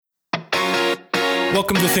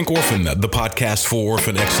Welcome to Think Orphan, the podcast for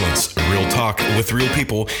orphan excellence. Real talk with real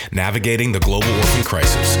people navigating the global orphan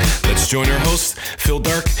crisis. Let's join our hosts, Phil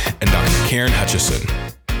Dark and Dr. Karen Hutchison.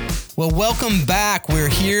 Well, welcome back. We're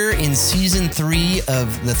here in season 3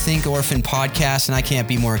 of the Think Orphan podcast, and I can't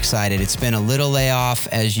be more excited. It's been a little layoff,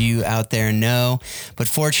 as you out there know, but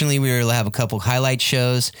fortunately, we were able to have a couple highlight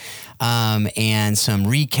shows and some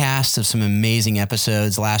recasts of some amazing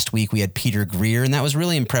episodes. Last week, we had Peter Greer, and that was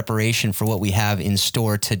really in preparation for what we have in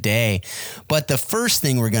store today. But the first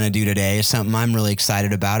thing we're going to do today is something I'm really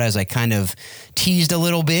excited about, as I kind of teased a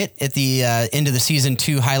little bit at the end of the season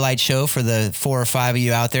 2 highlight show for the 4 or 5 of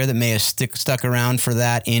you out there that may have stuck around for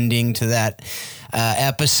that ending to that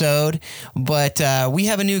episode. But we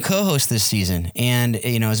have a new co-host this season, and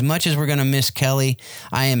as much as we're going to miss Kelly,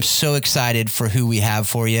 I am so excited for who we have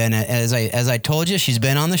for you. And as I told you, she's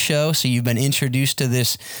been on the show, so you've been introduced to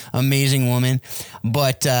this amazing woman.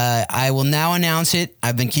 But I will now announce it.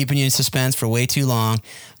 I've been keeping you in suspense for way too long.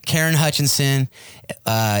 Karen Hutchison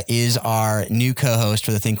is our new co-host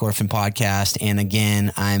for the Think Orphan podcast, and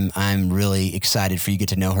again, I'm really excited for you to get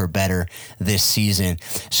to know her better this season.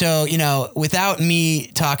 So, without me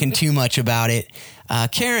talking too much about it,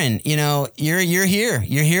 Karen, you're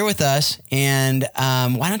here with us, and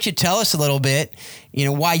why don't you tell us a little bit,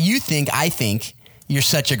 why I think you're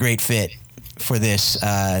such a great fit for this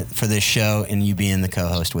show, and you being the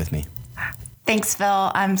co-host with me. Thanks,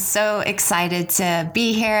 Phil. I'm so excited to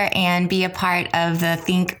be here and be a part of the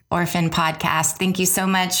Think Orphan podcast. Thank you so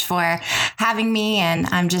much for having me. And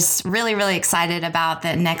I'm just really, really excited about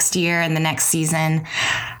the next year and the next season.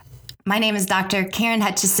 My name is Dr. Karen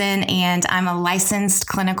Hutchison, and I'm a licensed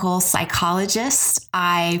clinical psychologist.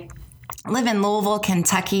 I live in Louisville,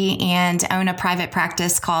 Kentucky, and own a private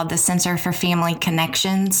practice called the Center for Family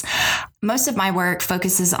Connections. Most of my work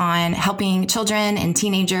focuses on helping children and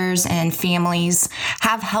teenagers and families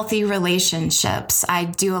have healthy relationships. I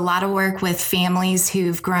do a lot of work with families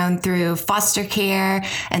who've grown through foster care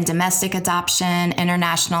and domestic adoption,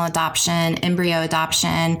 international adoption, embryo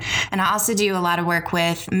adoption, and I also do a lot of work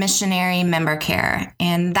with missionary member care.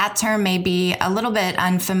 And that term may be a little bit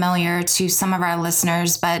unfamiliar to some of our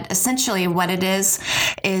listeners, but essentially what it is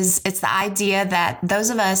it's the idea that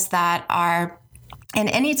those of us that are in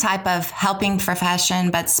any type of helping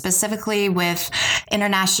profession, but specifically with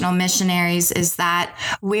international missionaries, is that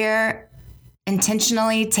we're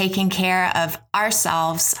intentionally taking care of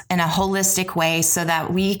ourselves in a holistic way so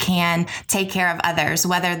that we can take care of others,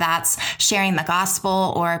 whether that's sharing the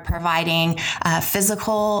gospel or providing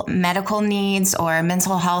physical, medical needs or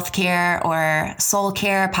mental health care or soul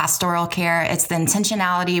care, pastoral care. It's the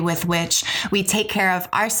intentionality with which we take care of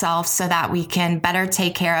ourselves so that we can better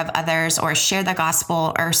take care of others or share the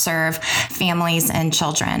gospel or serve families and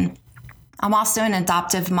children. I'm also an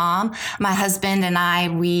adoptive mom. My husband and I,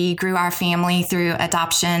 we grew our family through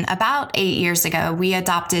adoption about 8 years ago. We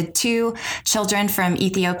adopted 2 children from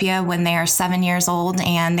Ethiopia when they are 7 years old,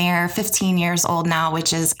 and they're 15 years old now,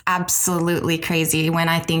 which is absolutely crazy. When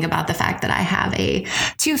I think about the fact that I have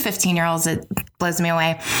 2 15-year-olds, it blows me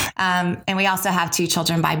away. And we also have 2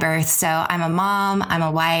 children by birth. So I'm a mom, I'm a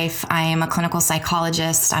wife, I am a clinical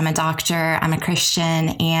psychologist, I'm a doctor, I'm a Christian,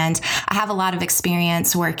 and I have a lot of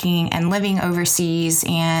experience working and living overseas.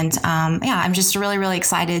 And I'm just really, really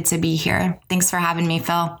excited to be here. Thanks for having me,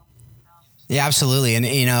 Phil. Yeah, absolutely. And,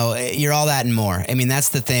 you're all that and more. I mean, that's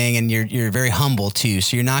the thing. And you're very humble too.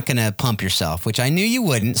 So you're not going to pump yourself, which I knew you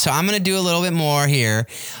wouldn't. So I'm going to do a little bit more here.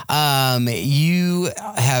 You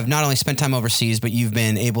have not only spent time overseas, but you've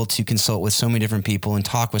been able to consult with so many different people and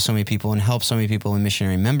talk with so many people and help so many people in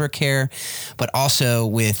missionary member care, but also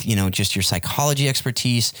with, just your psychology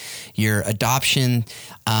expertise, your adoption.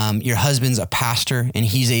 Your husband's a pastor, and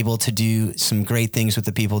he's able to do some great things with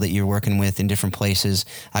the people that you're working with in different places.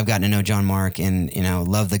 I've gotten to know John Mark and,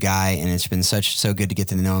 love the guy, and it's been so good to get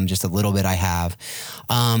to know him just a little bit I have.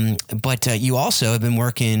 But you also have been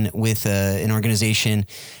working with an organization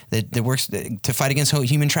that works to fight against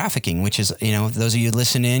human trafficking, which is, those of you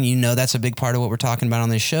listen in, that's a big part of what we're talking about on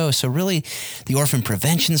this show. So really the orphan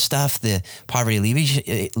prevention stuff, the poverty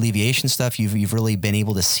alleviation stuff, you've really been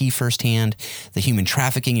able to see firsthand. The human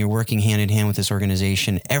trafficking, you're working hand in hand with this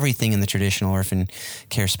organization, everything in the traditional orphan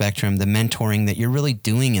care spectrum, the mentoring that you're really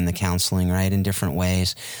doing in the counseling, right, in different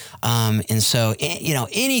ways. And so,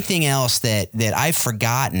 anything else that I've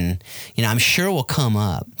forgotten, I'm sure will come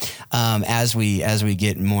up as we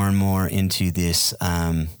get more and more into this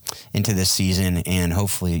season, and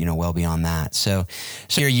hopefully, well beyond that. So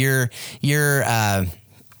your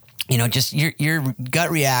just your gut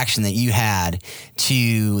reaction that you had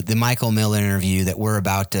to the Michael Miller interview that we're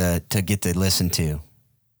about to get to listen to.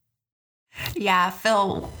 Yeah,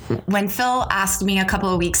 Phil, when Phil asked me a couple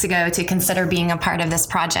of weeks ago to consider being a part of this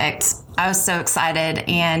project, I was so excited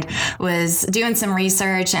and was doing some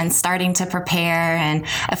research and starting to prepare, and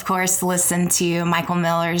of course, listened to Michael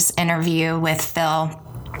Miller's interview with Phil.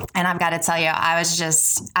 And I've got to tell you, I was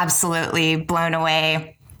just absolutely blown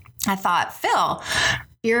away. I thought, Phil,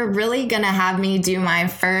 you're really going to have me do my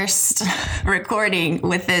first recording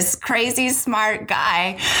with this crazy smart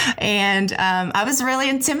guy. And I was really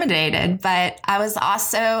intimidated, but I was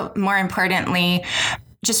also, more importantly,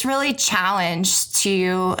 just really challenged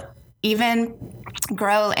to even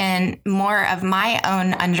grow in more of my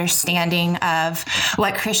own understanding of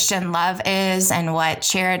what Christian love is and what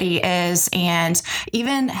charity is, and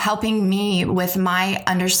even helping me with my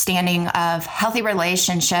understanding of healthy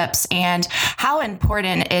relationships and how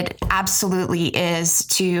important it absolutely is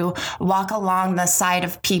to walk along the side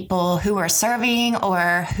of people who are serving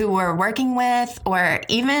or who we're working with, or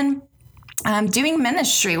even doing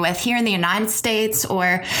ministry with here in the United States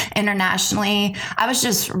or internationally. I was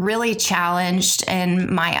just really challenged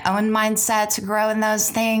in my own mindset to grow in those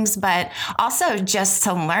things, but also just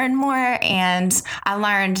to learn more. And I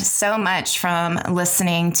learned so much from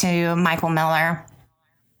listening to Michael Miller.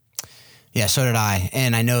 Yeah, so did I.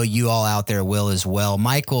 And I know you all out there will as well.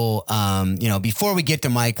 Michael, before we get to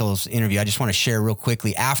Michael's interview, I just want to share real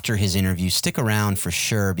quickly after his interview, stick around for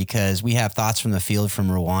sure, because we have thoughts from the field from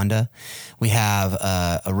Rwanda. We have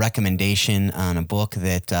a recommendation on a book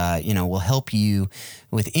that, will help you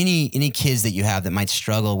with any kids that you have that might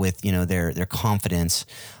struggle with, their confidence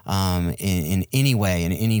in any way,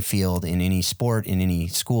 in any field, in any sport, in any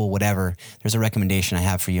school, whatever. There's a recommendation I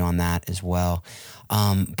have for you on that as well.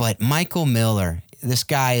 But Michael Miller, this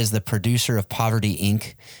guy is the producer of Poverty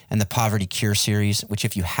Inc. and the Poverty Cure series, which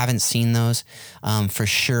if you haven't seen those, for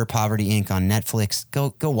sure, Poverty Inc. on Netflix,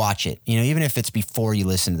 go watch it. Even if it's before you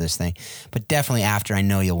listen to this thing, but definitely after, I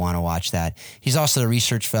know you'll want to watch that. He's also the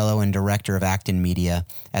research fellow and director of Acton Media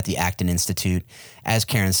at the Acton Institute. As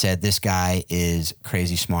Karen said, this guy is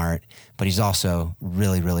crazy smart, but he's also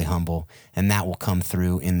really, really humble, and that will come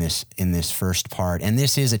through in this first part. And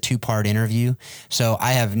this is a 2-part interview, so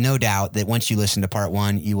I have no doubt that once you listen to part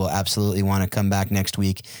 1, you will absolutely want to come back next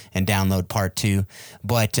week and download part 2.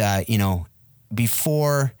 But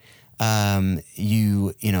before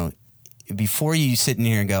you sit in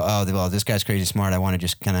here and go, oh, well, this guy's crazy smart, I want to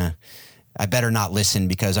just I better not listen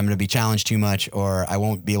because I'm going to be challenged too much or I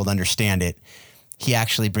won't be able to understand it. He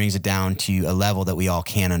actually brings it down to a level that we all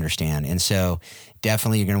can understand. And so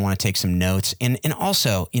definitely you're going to want to take some notes. And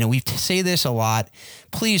also, we say this a lot,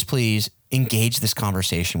 please engage this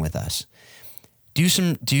conversation with us.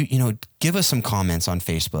 Give us some comments on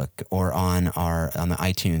Facebook or on the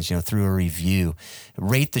iTunes, through a review.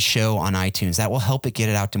 Rate the show on iTunes. That will help it get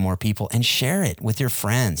it out to more people, and share it with your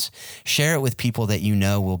friends. Share it with people that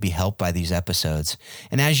will be helped by these episodes.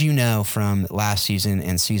 And as you know from last season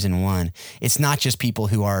and season 1, it's not just people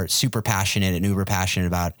who are super passionate and uber passionate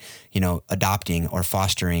about, adopting or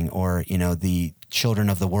fostering or, the children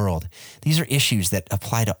of the world. These are issues that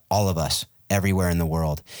apply to all of us everywhere in the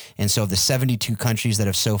world. And so of the 72 countries that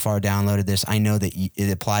have so far downloaded this, I know that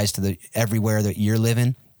it applies to everywhere that you're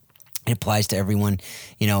living. It applies to everyone,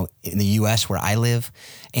 in the U.S. where I live.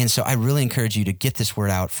 And so I really encourage you to get this word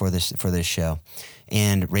out for this show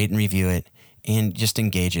and rate and review it and just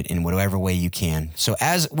engage it in whatever way you can. So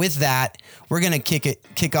with that, we're going to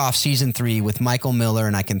kick off season 3 with Michael Miller,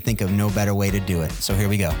 and I can think of no better way to do it. So here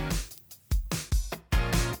we go.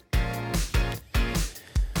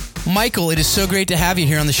 Michael, it is so great to have you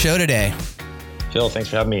here on the show today. Phil, thanks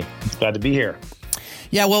for having me. Glad to be here.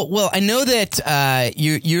 Yeah, well, I know that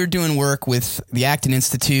you're doing work with the Acton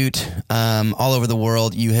Institute all over the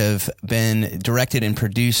world. You have been directed and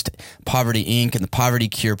produced Poverty Inc. and the Poverty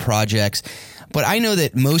Cure projects. But I know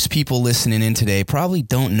that most people listening in today probably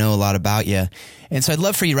don't know a lot about you. And so I'd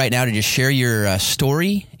love for you right now to just share your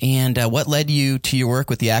story and what led you to your work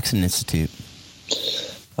with the Acton Institute.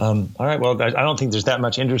 All right. Well, I don't think there's that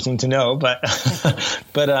much interesting to know, but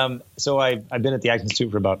so I've been at the Acton Institute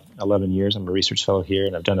for about 11 years. I'm a research fellow here,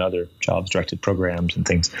 and I've done other jobs, directed programs and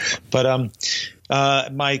things. But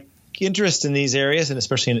my interest in these areas, and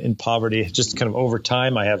especially in poverty, just kind of over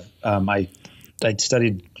time, I have I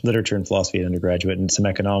studied literature and philosophy at undergraduate and some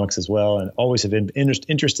economics as well, and always have been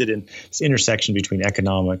interested in this intersection between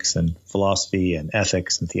economics and philosophy and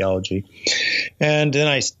ethics and theology. And then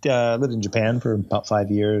I lived in Japan for about 5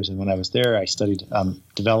 years, and when I was there, I studied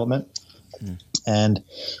development. And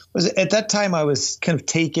at that time, I was kind of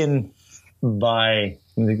taken by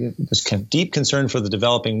this kind of deep concern for the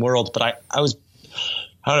developing world, but I was,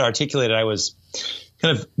 how to articulate it, I was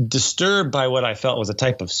kind of disturbed by what I felt was a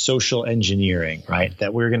type of social engineering, right?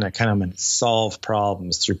 That we're going to kind of solve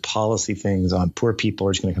problems through policy things on poor people.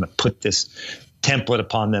 We're just going to kind of put this template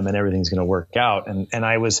upon them and everything's going to work out. And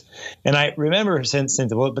I remember since,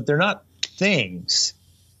 well, but they're not things.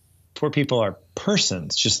 Poor people are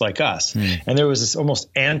persons just like us. And there was this almost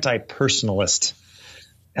anti-personalist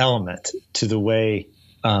element to the way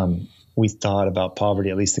we thought about poverty,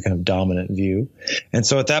 at least the kind of dominant view. And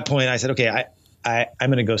so at that point I said, okay, I'm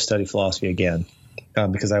going to go study philosophy again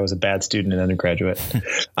because I was a bad student in undergraduate.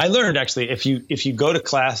 I learned actually if you go to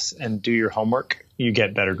class and do your homework, you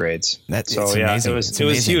get better grades. Amazing. It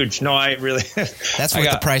was huge. No, I really. That's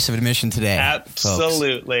worth the price of admission today.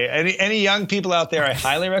 Absolutely. Any young people out there, I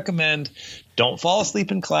highly recommend. Don't fall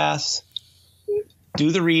asleep in class.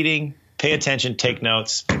 Do the reading. Pay attention. Take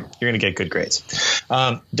notes. You're going to get good grades.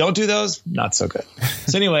 Don't do those. Not so good.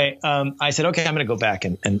 So anyway, I said, okay, I'm going to go back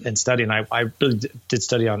and study. And I really did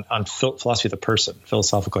study on philosophy of the person,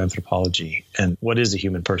 philosophical anthropology, and what is a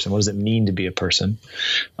human person? What does it mean to be a person?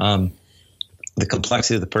 The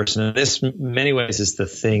complexity of the person. And this, in many ways, is the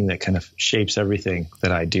thing that kind of shapes everything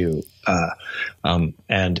that I do.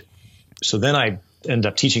 And so then I ended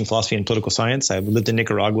up teaching philosophy and political science. I lived in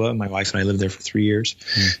Nicaragua. My wife and I lived there for 3 years.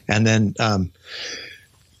 And then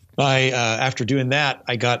after doing that,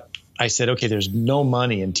 I said, okay, there's no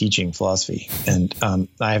money in teaching philosophy, and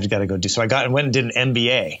I have got to go do. So I went and did an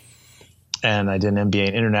MBA, and I did an MBA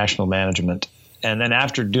in international management. And then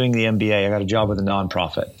after doing the MBA, I got a job with a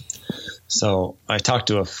nonprofit. So I talked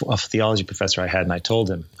to a theology professor I had, and I told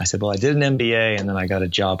him, I said, well, I did an MBA, and then I got a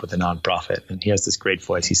job with a nonprofit. And he has this great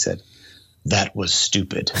voice. He said, that was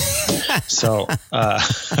stupid. So,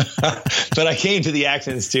 but I came to the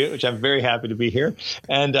Acton Institute, which I'm very happy to be here.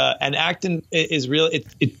 And Acton is real.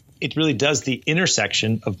 It really does the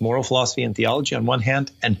intersection of moral philosophy and theology on one hand,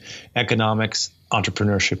 and economics,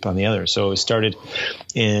 entrepreneurship on the other. So it was started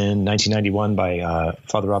in 1991 by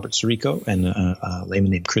Father Robert Sirico and a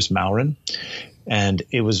layman named Chris Maurin. And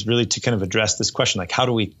it was really to kind of address this question, like, how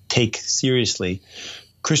do we take seriously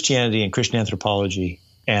Christianity and Christian anthropology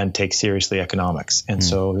and take seriously economics? And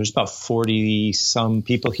so there's about 40 some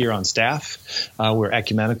people here on staff. We're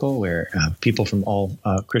ecumenical. We're people from all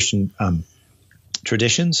Christian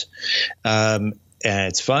traditions. And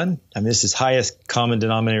it's fun. I mean, this is highest common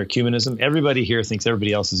denominator ecumenism. Everybody here thinks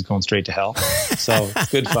everybody else is going straight to hell. So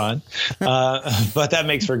it's good fun. But that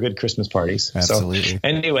makes for good Christmas parties. Absolutely. So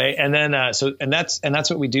anyway, and then that's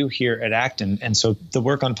what we do here at Acton. And so the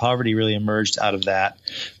work on poverty really emerged out of that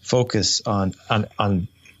focus on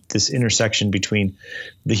this intersection between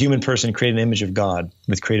the human person creating an image of God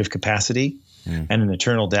with creative capacity and an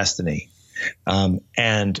eternal destiny.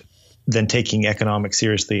 And then taking economics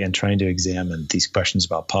seriously and trying to examine these questions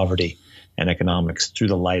about poverty and economics through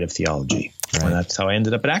the light of theology. Right. And that's how I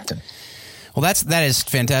ended up at Acton. Well, that is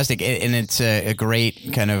fantastic, and it's a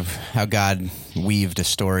great kind of how God weaved a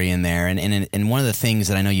story in there. And one of the things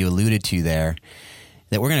that I know you alluded to there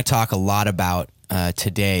that we're going to talk a lot about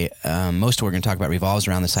today, most of what we're going to talk about revolves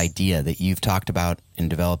around this idea that you've talked about and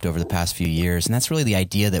developed over the past few years, and that's really the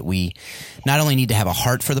idea that we not only need to have a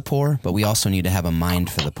heart for the poor, but we also need to have a mind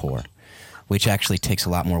for the poor, which actually takes a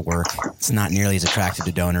lot more work. It's not nearly as attractive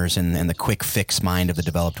to donors and the quick fix mind of the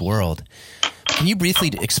developed world. Can you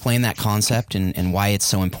briefly explain that concept and why it's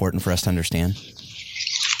so important for us to understand?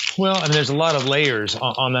 Well, I mean, there's a lot of layers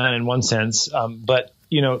on that in one sense, but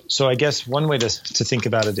so I guess one way to think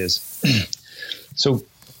about it is, so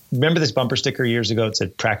remember this bumper sticker years ago? It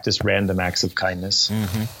said, "Practice random acts of kindness."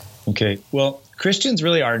 Mm-hmm. Okay. Well, Christians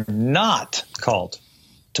really are not called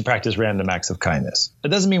to practice random acts of kindness. It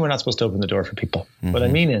doesn't mean we're not supposed to open the door for people. Mm-hmm. What I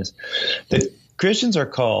mean is that Christians are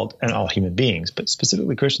called, and all human beings, but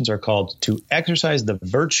specifically Christians are called to exercise the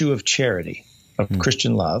virtue of charity, of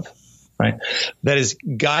Christian love, right? That is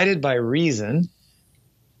guided by reason,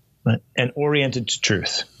 right, and oriented to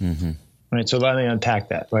truth. Mm-hmm. Right. So let me unpack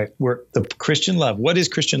that, right? The Christian love. What is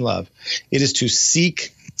Christian love? It is to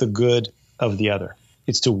seek the good of the other.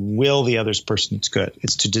 It's to will the other's person's good.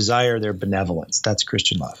 It's to desire their benevolence. That's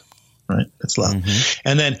Christian love, right? That's love. Mm-hmm.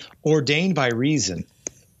 And then ordained by reason,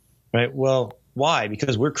 right? Well, why?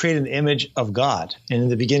 Because we're created in the image of God. And in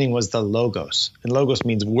the beginning was the Logos. And Logos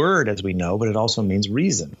means word, as we know, but it also means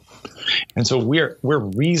reason. And so we're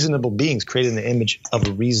reasonable beings created in the image of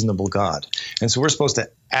a reasonable God. And so we're supposed to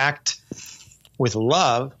act with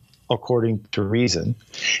love according to reason.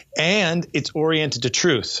 And it's oriented to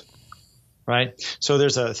truth. Right? So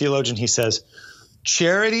there's a theologian, he says,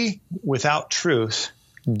 charity without truth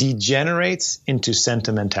degenerates into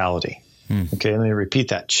sentimentality. Okay, let me repeat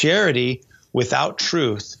that. Charity without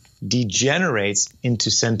truth degenerates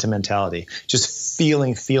into sentimentality, just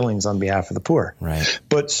feeling feelings on behalf of the poor. Right.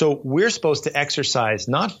 But so we're supposed to exercise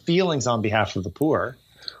not feelings on behalf of the poor.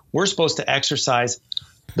 We're supposed to exercise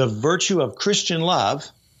the virtue of Christian love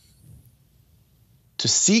to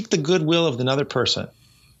seek the goodwill of another person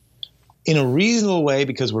in a reasonable way,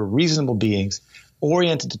 because we're reasonable beings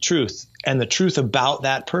oriented to truth and the truth about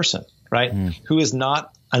that person, right? Who is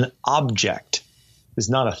not an object, is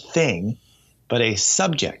not a thing, but a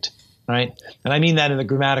subject, right? And I mean that in a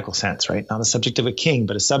grammatical sense, right? Not a subject of a king,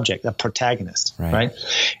 but a subject, a protagonist, right?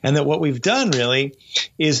 And that what we've done really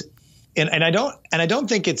is, and I don't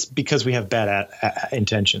think it's because we have bad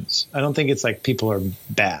intentions. I don't think it's like people are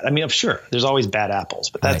bad. I mean, sure, there's always bad apples,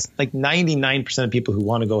 but that's like 99% of people who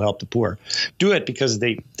want to go help the poor do it because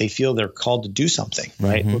they feel they're called to do something,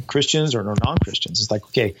 right? With Christians or non-Christians, it's like,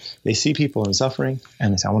 okay, they see people in suffering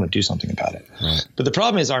and they say, I want to do something about it. But the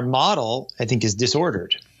problem is our model, I think, is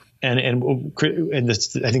disordered. And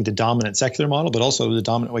this, I think, the dominant secular model, but also the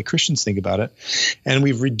dominant way Christians think about it. And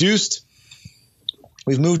we've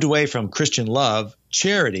moved away from Christian love,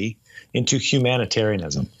 charity, into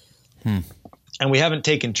humanitarianism. And we haven't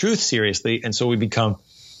taken truth seriously, and so we become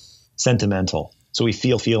sentimental. So we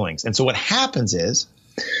feel feelings. And so what happens is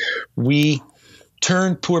we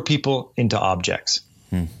turn poor people into objects.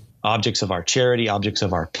 Objects of our charity, objects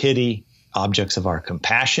of our pity, objects of our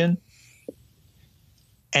compassion.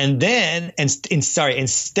 And then,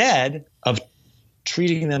 instead of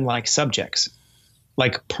treating them like subjects,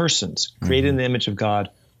 like persons created in the image of God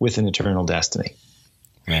with an eternal destiny.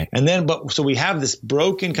 Right. And then, so we have this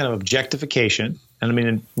broken kind of objectification. And I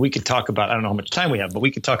mean, we could talk about, I don't know how much time we have, but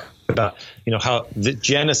we could talk about, how the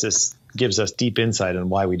Genesis gives us deep insight on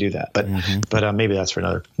why we do that. But, maybe that's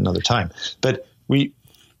for another time. But we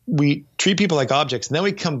treat people like objects, and then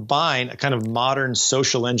we combine a kind of modern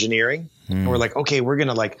social engineering. And we're like, okay, we're going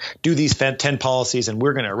to do these 10 policies and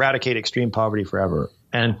we're going to eradicate extreme poverty forever.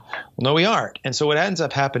 And no, we aren't. And so what ends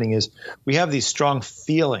up happening is we have these strong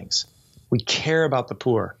feelings. We care about the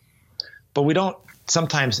poor, but we don't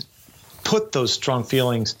sometimes put those strong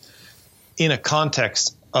feelings in a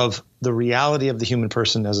context of the reality of the human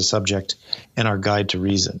person as a subject and our guide to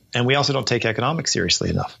reason. And we also don't take economics seriously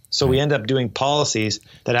enough. So we end up doing policies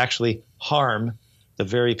that actually harm the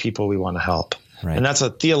very people we want to help. Right. And that's a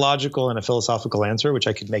theological and a philosophical answer, which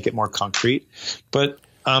I could make it more concrete. But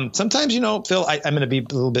sometimes, Phil, I'm going to be a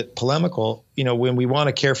little bit polemical. When we want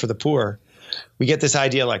to care for the poor, we get this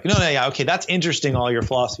idea like, okay, that's interesting, all your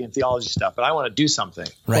philosophy and theology stuff, but I want to do something.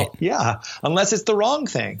 Right. Well, yeah, unless it's the wrong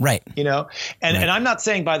thing. Right. And I'm not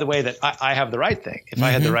saying, by the way, that I have the right thing. If I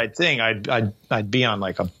had the right thing, I'd be on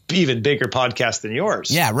like a even bigger podcast than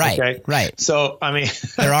yours. Yeah. Right. Okay? Right. So, I mean,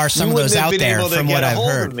 there are some of those out there from what I've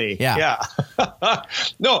heard. Yeah.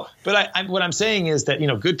 No, but what I'm saying is that,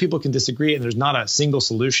 good people can disagree and there's not a single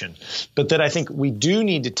solution, but that I think we do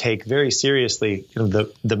need to take very seriously,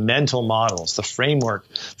 the mental models, the framework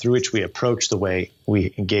through which we approach the way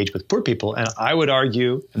we engage with poor people. And I would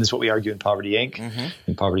argue, and this is what we argue in Poverty Inc.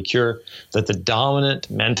 In Poverty Cure, that the dominant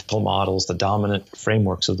mental models, the dominant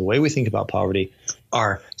frameworks of the way we think about poverty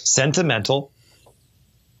are sentimental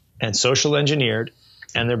and social engineered,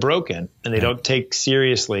 and they're broken, and they don't take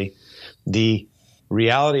seriously the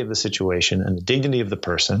reality of the situation and the dignity of the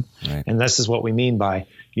person. Right. And this is what we mean by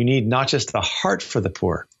you need not just a heart for the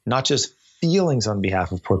poor, not just feelings on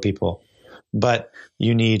behalf of poor people, but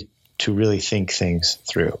you need to really think things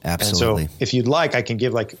through. Absolutely. And so if you'd like, I can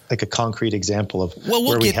give like a concrete example of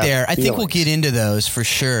we'll get there. I think we'll get into those for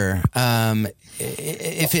sure.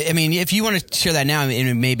 If you want to share that now,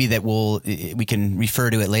 and maybe that we can refer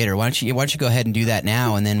to it later. Why don't you go ahead and do that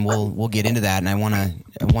now, and then we'll get into that. And I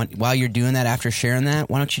want while you're doing that, after sharing that,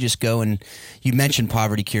 why don't you just go and you mentioned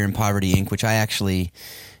Poverty Cure and Poverty Inc., which I actually,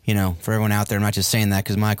 for everyone out there, I'm not just saying that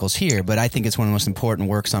because Michael's here, but I think it's one of the most important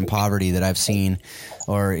works on poverty that I've seen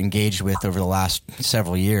or engaged with over the last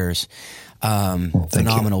several years.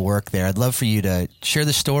 Phenomenal work there. I'd love for you to share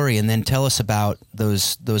the story and then tell us about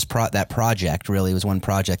that project. Really, it was one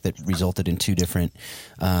project that resulted in two different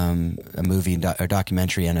a movie or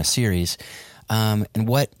documentary and a series. And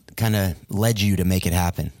what kind of led you to make it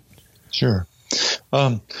happen? Sure.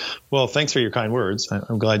 Well, thanks for your kind words.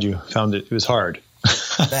 I'm glad you found it. It was hard.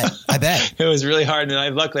 I bet. It was really hard.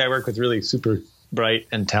 And luckily I work with really super bright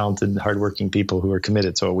and talented, hardworking people who are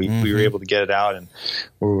committed. So we were able to get it out, and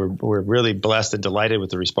we're really blessed and delighted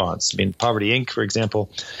with the response. I mean, Poverty Inc., for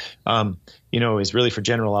example, is really for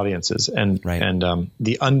general audiences. And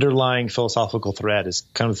the underlying philosophical thread is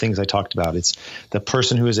kind of the things I talked about. It's the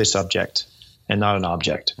person who is a subject and not an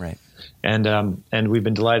object. Right. And we've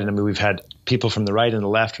been delighted. I mean, we've had people from the right and the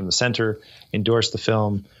left, from the center, endorse the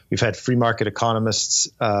film. We've had free market economists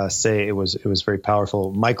say it was very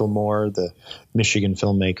powerful. Michael Moore, the Michigan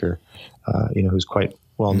filmmaker, who's quite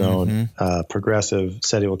well known, progressive,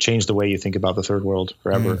 said it will change the way you think about the third world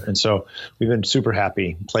forever. And so we've been super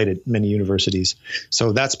happy. Played at many universities,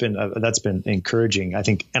 so that's been encouraging, I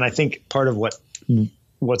think. And I think part of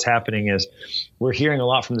what's happening is we're hearing a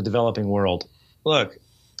lot from the developing world. Look,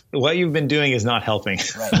 what you've been doing is not helping.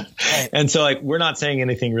 Right. And so we're not saying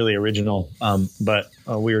anything really original, but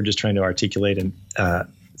we were just trying to articulate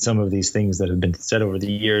some of these things that have been said over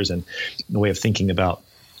the years and the way of thinking about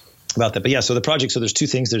that. But yeah, so the project, so there's two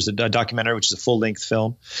things. There's a documentary, which is a full length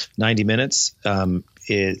film, 90 minutes. We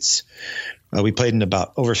played in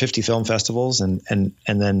about over 50 film festivals, and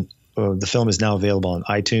then the film is now available on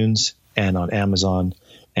iTunes and on Amazon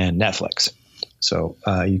and Netflix. So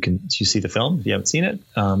you see the film if you haven't seen it,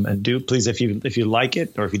 and do please, if you like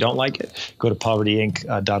it, or if you don't like it, go to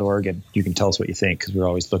povertyinc.org and you can tell us what you think, because we're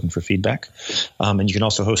always looking for feedback. And you can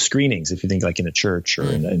also host screenings if you think, like in a church or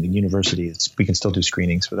in a university. We can still do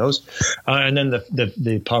screenings for those. And then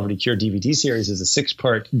the Poverty Cure DVD series is a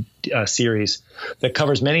 6-part series that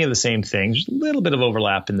covers many of the same things. There's a little bit of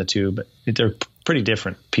overlap in the two, but they're pretty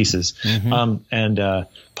different pieces.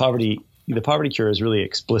 The Poverty Cure is really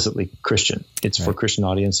explicitly Christian. It's for Christian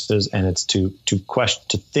audiences, and it's to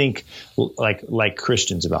think like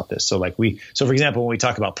Christians about this. So for example, when we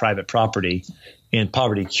talk about private property in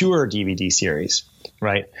Poverty Cure DVD series,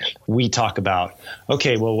 right? We talk about,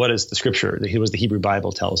 okay, well, what does the scripture, what does the Hebrew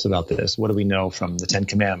Bible tell us about this? What do we know from the 10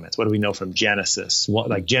 Commandments? What do we know from Genesis?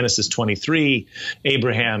 Genesis 23,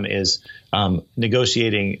 Abraham is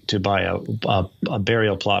negotiating to buy a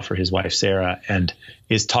burial plot for his wife Sarah, and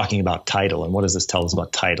is talking about title. And what does this tell us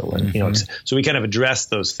about title? And so we kind of address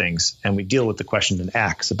those things, and we deal with the questions in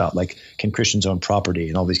Acts about can Christians own property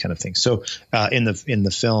and all these kind of things. So in the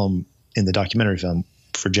film, in the documentary film,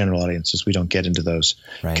 for general audiences, we don't get into those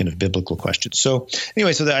kind of biblical questions. So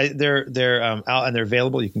anyway, so they're out and they're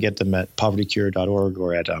available. You can get them at povertycure.org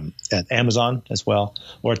or at Amazon as well,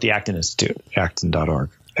 or at the Acton Institute, acton.org.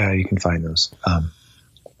 You can find those.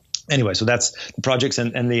 Anyway, so that's the projects,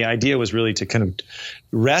 and the idea was really to kind of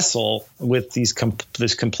wrestle with this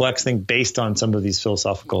complex thing based on some of these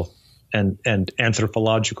philosophical and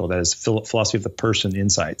anthropological, that is philosophy of the person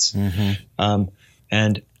insights.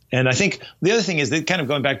 And I think the other thing is that, kind of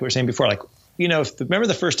going back to what we were saying before, remember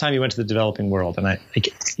the first time you went to the developing world, and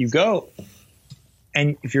you go,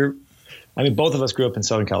 and both of us grew up in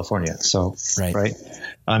Southern California, so right.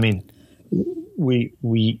 I mean,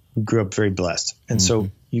 we grew up very blessed, and so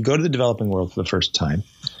you go to the developing world for the first time,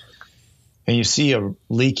 and you see a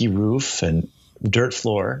leaky roof and dirt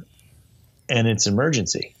floor, and it's an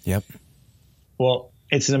emergency. Yep. Well,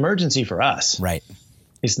 it's an emergency for us, right?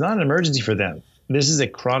 It's not an emergency for them. This is a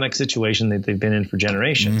chronic situation that they've been in for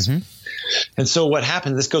generations. And so what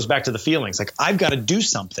happens, this goes back to the feelings, I've got to do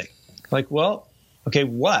something. Well, okay,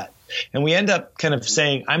 what? And we end up kind of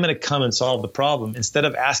saying, I'm going to come and solve the problem, instead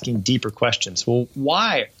of asking deeper questions. Well,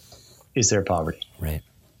 why is there poverty? Right.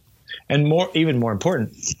 And even more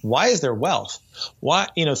important, why is there wealth? Why,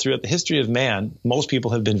 throughout the history of man, most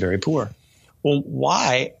people have been very poor. Well,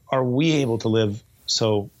 why are we able to live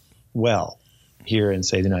so well here in,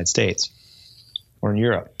 say, the United States or in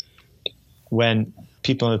Europe, when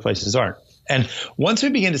people in other places aren't? And once we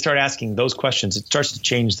begin to start asking those questions, it starts to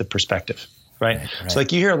change the perspective, right? So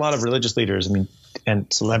you hear a lot of religious leaders,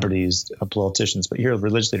 and celebrities, politicians, but you hear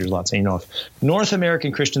religious leaders a lot saying, if North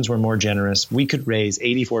American Christians were more generous, we could raise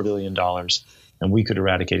 $84 billion and we could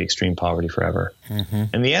eradicate extreme poverty forever.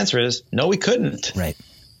 And the answer is, no, we couldn't. Right.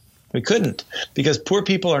 We couldn't, because poor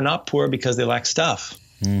people are not poor because they lack stuff.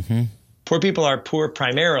 Poor people are poor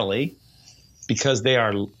primarily because they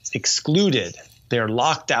are excluded. They are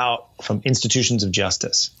locked out from institutions of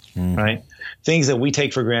justice, right? Things that we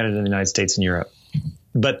take for granted in the United States and Europe,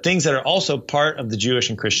 but things that are also part of the Jewish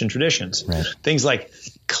and Christian traditions. Things like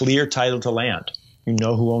clear title to land. You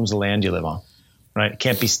know who owns the land you live on, right? It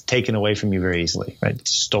can't be taken away from you very easily, right?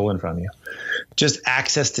 It's stolen from you. Just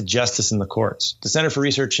access to justice in the courts. The Center for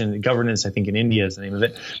Research and Governance, I think in India is the name of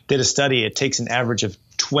it, did a study. It takes an average of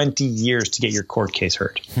 20 years to get your court case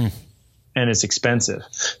heard. And it's expensive.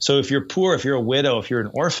 So if you're poor, if you're a widow, if you're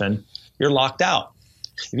an orphan, you're locked out.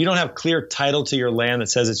 If you don't have clear title to your land that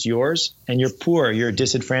says it's yours, and you're poor, you're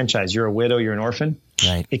disenfranchised, you're a widow, you're an orphan,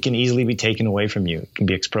 it can easily be taken away from you. It can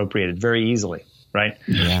be expropriated very easily, right?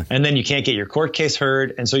 And then you can't get your court case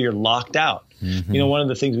heard, and so you're locked out. One of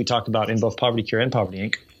the things we talked about in both Poverty Cure and Poverty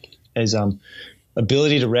Inc. is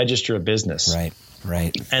ability to register a business.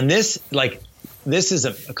 Right. And this, this is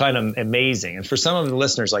a kind of amazing. And for some of the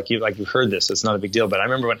listeners, like you've heard this, it's not a big deal. But I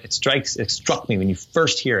remember when it struck me when you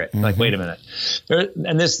first hear it, like, wait a minute.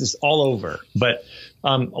 And this is all over. But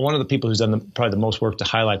one of the people who's done probably the most work to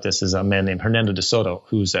highlight this is a man named Hernando de Soto,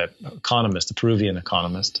 who's an economist, a Peruvian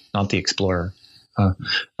economist, not the explorer. And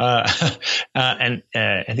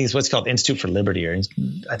I think it's what's called Institute for Liberty, or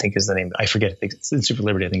I think is the name. I forget. I think it's Institute for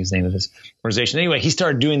Liberty. I think is the name of this organization. Anyway, he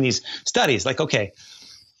started doing these studies. Like, okay,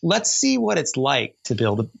 let's see what it's like to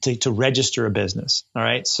build to register a business. All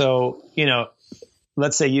right. So,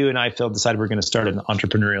 let's say you and I, Phil, decided we're going to start an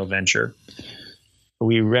entrepreneurial venture.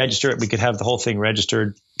 We register it. We could have the whole thing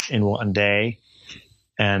registered in one day.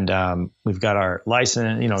 And we've got our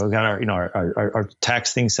license, we've got our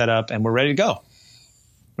tax thing set up, and we're ready to go.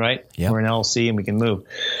 Right? Yep. We're an LLC and we can move.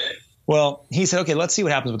 Well, he said, okay, let's see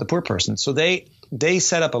what happens with the poor person. So they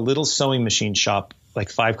set up a little sewing machine shop like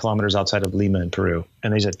 5 kilometers outside of Lima in Peru.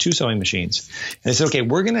 And they said 2 sewing machines. And they said, okay,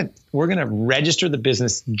 we're going to register the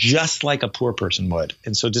business just like a poor person would.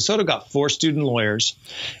 And so De Soto got 4 student lawyers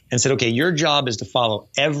and said, okay, your job is to follow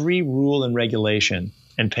every rule and regulation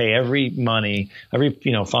and pay every money, every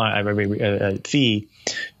fee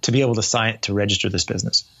to be able to register this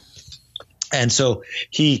business. And so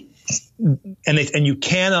and you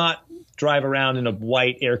cannot drive around in a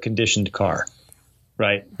white air conditioned car,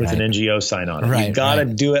 right? With an NGO sign on it. Right, you've got to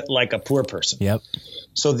do it like a poor person. Yep.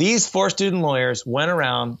 So these 4 student lawyers went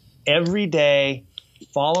around every day,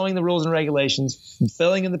 following the rules and regulations,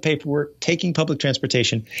 filling in the paperwork, taking public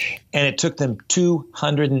transportation, and it took them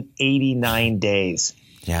 289 days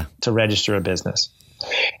to register a business.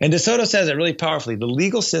 And De Soto says it really powerfully. The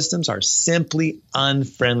legal systems are simply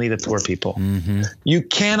unfriendly to poor people. Mm-hmm. You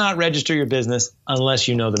cannot register your business unless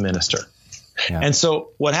you know the minister. Yeah. And so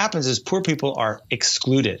what happens is poor people are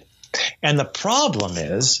excluded. And the problem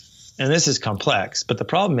is, and this is complex, but the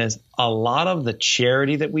problem is a lot of the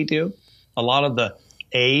charity that we do, a lot of the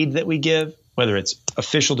aid that we give, whether it's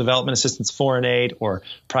official development assistance, foreign aid, or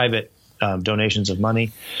private donations of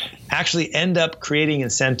money, actually end up creating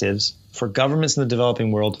incentives for governments in the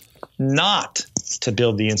developing world not to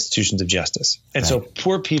build the institutions of justice. And so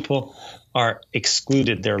poor people are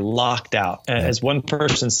excluded. They're locked out. And as one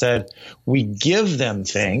person said, we give them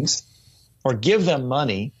things or give them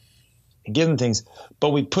money and give them things, but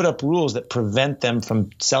we put up rules that prevent them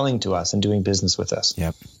from selling to us and doing business with us.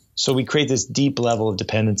 Yep. So we create this deep level of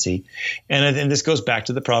dependency. And this goes back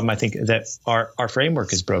to the problem, I think, that our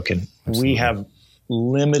framework is broken. Absolutely. We have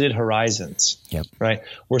limited horizons, right?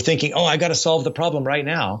 We're thinking, I got to solve the problem right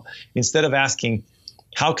now, instead of asking,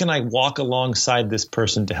 how can I walk alongside this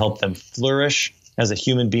person to help them flourish as a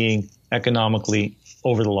human being economically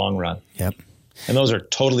over the long run? Yep. And those are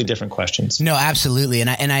totally different questions. No, absolutely. And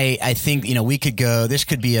I think, we could go, this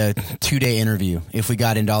could be a 2-day interview if we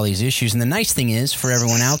got into all these issues. And the nice thing is, for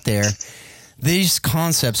everyone out there, these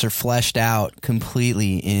concepts are fleshed out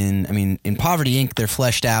completely in Poverty Inc., they're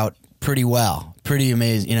fleshed out pretty well, pretty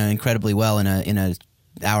amazing, incredibly well in a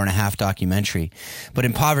hour and a half documentary. But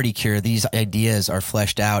in Poverty Cure, these ideas are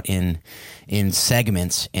fleshed out in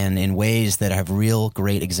segments and in ways that have real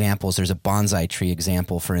great examples. There's a bonsai tree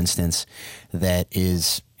example, for instance, that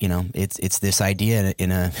is, it's this idea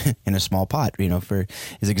in a small pot,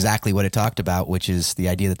 is exactly what it talked about, which is the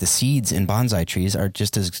idea that the seeds in bonsai trees are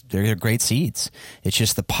they're great seeds. It's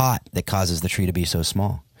just the pot that causes the tree to be so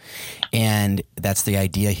small. And that's the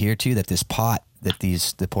idea here too, that this pot that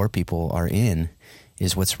the poor people are in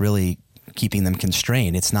is what's really keeping them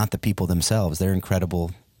constrained. It's not the people themselves. They're incredible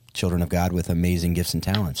children of God with amazing gifts and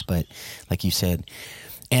talents. But like you said,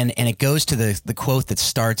 and it goes to the quote that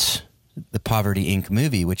starts the Poverty Inc.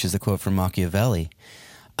 movie, which is the quote from Machiavelli,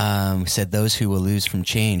 said, "Those who will lose from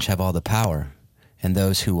change have all the power, and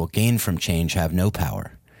those who will gain from change have no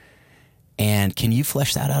power." And can you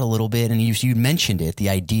flesh that out a little bit? And you mentioned it, the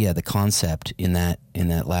idea, the concept in that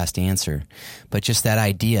last answer, but just that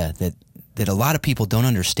idea that a lot of people don't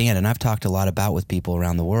understand, and I've talked a lot about with people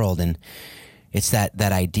around the world, and it's that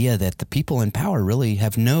idea that the people in power really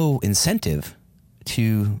have no incentive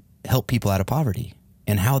to help people out of poverty,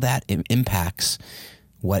 and how that impacts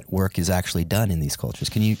what work is actually done in these cultures.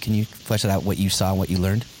 Can you flesh it out, what you saw and what you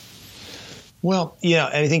learned? Well,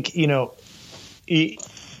 I think,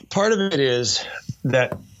 part of it is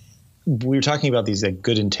that we were talking about these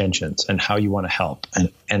good intentions and how you want to help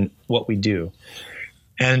and what we do.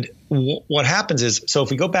 And what happens is, so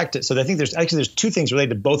if we go back to, so I think there's 2 things related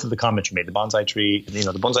to both of the comments you made: the bonsai tree, the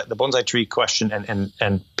bonsai tree question,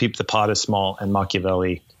 and peep the pot is small, and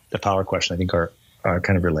Machiavelli, the power question, I think are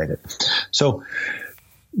kind of related. So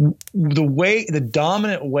the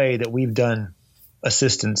dominant way that we've done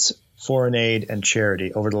assistance foreign aid and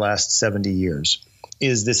charity over the last 70 years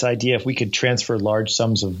is this idea if we could transfer large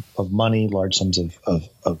sums of money, large sums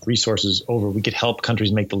of resources over, we could help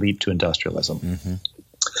countries make the leap to industrialism. Mm-hmm.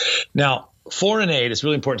 Now, foreign aid is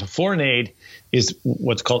really important. So foreign aid is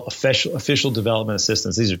what's called official development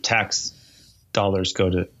assistance. These are tax dollars go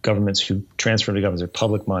to governments who transfer to governments. They're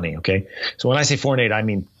public money, okay? So when I say foreign aid, I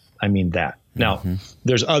mean that. Now,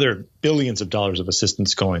 there's other billions of dollars of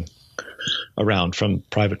assistance going around from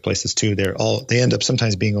private places too. They end up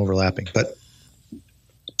sometimes being overlapping. But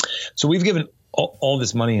so we've given all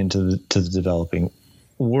this money into the developing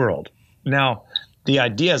world. Now, the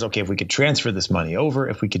idea is, okay, if we could transfer this money over,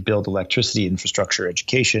 if we could build electricity, infrastructure,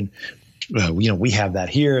 education, we have that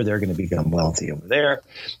here. They're going to become wealthy over there,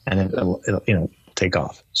 and then it'll take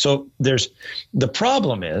off. So the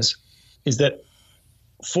problem is that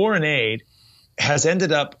foreign aid has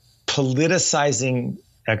ended up politicizing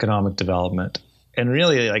economic development, and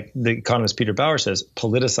really, like the economist Peter Bauer says,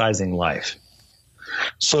 politicizing life.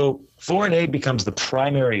 So foreign aid becomes the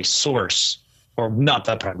primary source, or not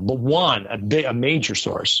that primary, but a major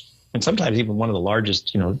source, and sometimes even one of the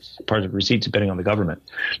largest, part of receipts, depending on the government,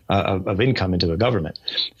 of income into a government.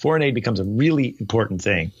 Foreign aid becomes a really important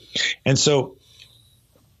thing. And so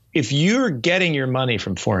if you're getting your money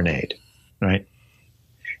from foreign aid, right,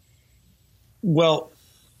 well,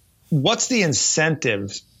 what's the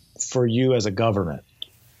incentive for you as a government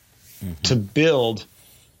to build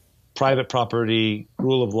private property,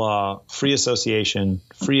 rule of law, free association,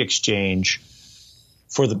 free exchange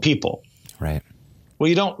for the people? Right. Well,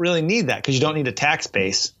 you don't really need that because you don't need a tax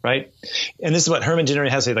base, right? And this is what Herman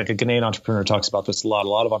Ginnery-Hesse, like a Ghanaian entrepreneur, talks about this a lot. A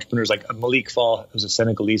lot of entrepreneurs, like Malik Fall, who's a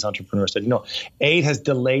Senegalese entrepreneur, said, aid has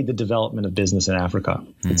delayed the development of business in Africa.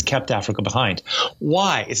 It's kept Africa behind.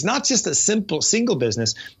 Why? It's not just a simple single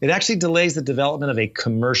business. It actually delays the development of a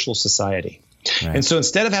commercial society. Right. And so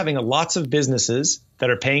instead of having lots of businesses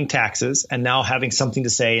that are paying taxes and now having something to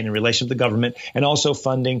say in relation to the government and also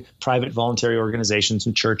funding private voluntary organizations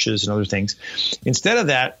and churches and other things, instead of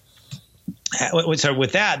that,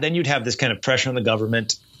 with that, then you'd have this kind of pressure on the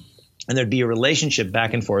government, and there'd be a relationship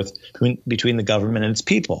back and forth between the government and its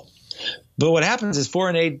people. But what happens is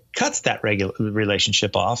foreign aid cuts that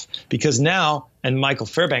relationship off, because now, and Michael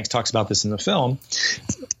Fairbanks talks about this in the film,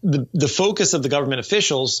 the focus of the government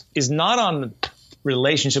officials is not on the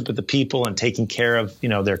relationship with the people and taking care of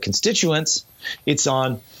their constituents. It's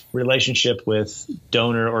on relationship with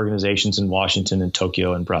donor organizations in Washington and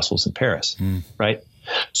Tokyo and Brussels and Paris, right?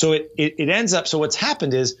 So it ends up. So what's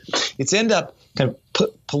happened is it's end up kind of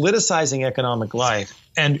politicizing economic life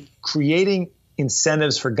and creating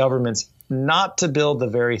incentives for governments not to build the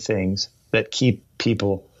very things that keep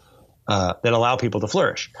people, that allow people to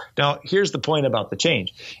flourish. Now, here's the point about the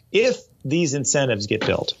change. If these incentives get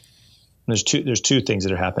built, there's two things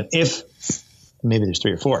that are happening. Maybe there's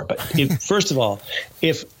three or four, but first of all,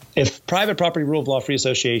 if private property, rule of law, free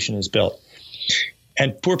association is built,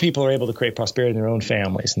 and poor people are able to create prosperity in their own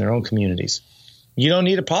families and their own communities, you don't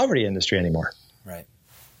need a poverty industry anymore. Right.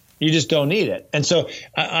 You just don't need it. And so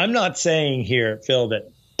I'm not saying here, Phil,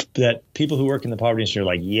 that people who work in the poverty industry are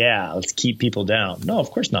like, yeah, let's keep people down. No,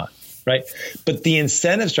 of course not. Right. But the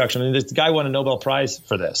incentive structure, this guy won a Nobel Prize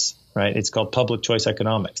for this, right? It's called public choice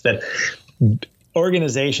economics, that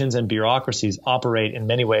organizations and bureaucracies operate in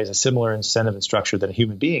many ways a similar incentive and structure than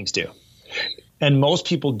human beings do. And most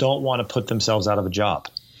people don't want to put themselves out of a job.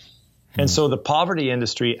 And so the poverty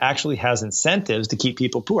industry actually has incentives to keep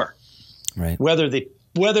people poor. Right. Whether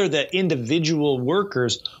the individual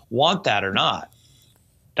workers want that or not,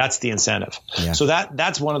 that's the incentive. Yeah. So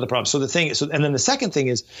that's one of the problems. So the thing is, and then the second thing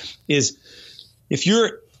is if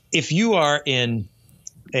you are in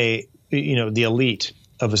the elite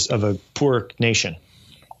of a poor nation,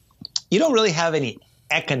 you don't really have any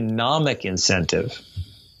economic incentive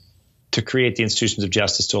to create the institutions of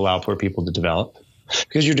justice to allow poor people to develop,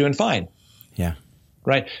 because you're doing fine. Yeah.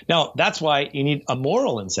 Right. Now, that's why you need a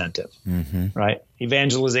moral incentive, right?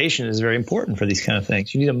 Evangelization is very important for these kind of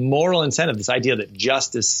things. You need a moral incentive, this idea that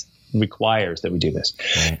justice requires that we do this.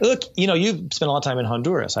 Right. Look, you've spent a lot of time in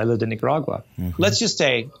Honduras. I lived in Nicaragua. Let's just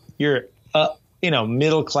say you're,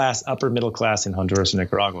 middle class, upper middle class in Honduras and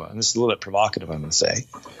Nicaragua. And this is a little bit provocative, I'm going to say.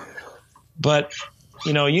 But,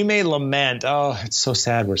 you may lament, oh, it's so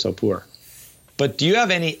sad we're so poor. But do you have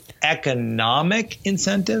any economic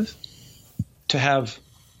incentive to have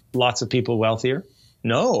lots of people wealthier?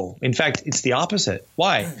 No. In fact, it's the opposite.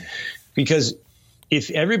 Why? Because if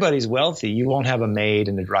everybody's wealthy, you won't have a maid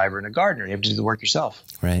and a driver and a gardener. You have to do the work yourself.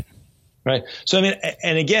 Right. Right. So, I mean,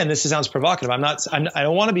 and again, this sounds provocative. I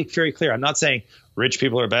want to be very clear. I'm not saying rich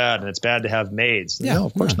people are bad and it's bad to have maids. No,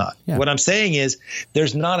 of course not. Yeah. What I'm saying is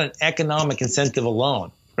there's not an economic incentive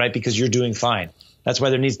alone, right? Because you're doing fine. That's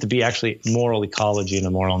why there needs to be actually moral ecology and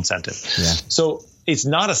a moral incentive. Yeah. So it's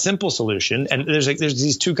not a simple solution. And there's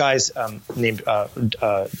these two guys named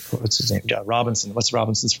what's his name? Robinson. What's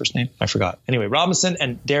Robinson's first name? I forgot. Anyway, Robinson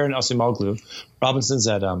and Darren Acemoglu. Robinson's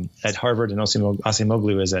at Harvard and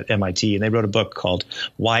Acemoglu is at MIT, and they wrote a book called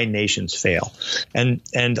Why Nations Fail. And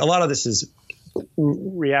a lot of this is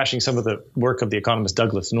rehashing some of the work of the economist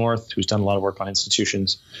Douglas North, who's done a lot of work on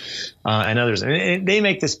institutions, and others. And they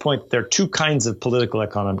make this point: there are two kinds of political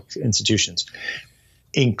economic institutions: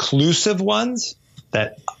 inclusive ones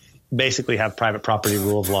that basically have private property,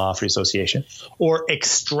 rule of law, free association, or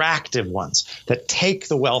extractive ones that take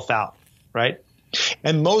the wealth out, right?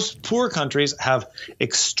 And most poor countries have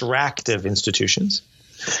extractive institutions,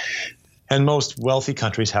 and most wealthy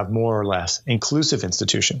countries have more or less inclusive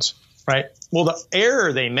institutions, right? Well, the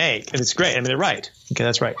error they make, and it's great, I mean, they're right. Okay,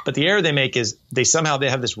 that's right. But the error they make is they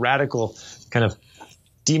have this radical kind of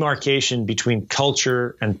demarcation between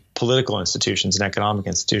culture and political institutions and economic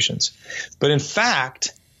institutions. But in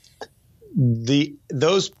fact,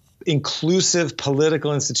 those inclusive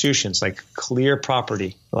political institutions like clear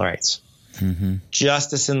property rights,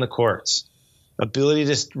 justice in the courts, ability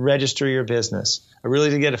to register your business,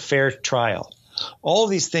 ability to get a fair trial, all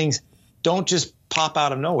of these things don't just pop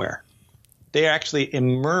out of nowhere. They actually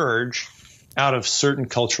emerge out of certain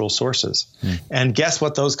cultural sources. And guess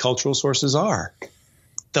what those cultural sources are?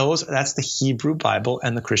 That's the Hebrew Bible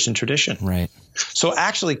and the Christian tradition. Right. So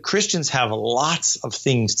actually Christians have lots of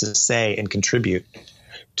things to say and contribute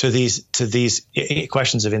to these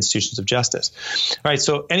questions of institutions of justice. All right.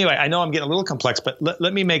 So anyway, I know I'm getting a little complex, but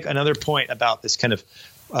let me make another point about this kind of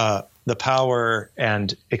the power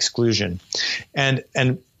and exclusion and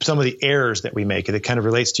some of the errors that we make. And it kind of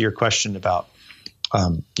relates to your question about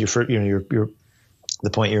the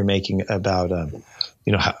point you were making about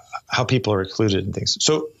how people are excluded and things.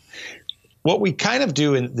 So what we kind of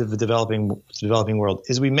do in the developing world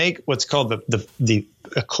is we make what's called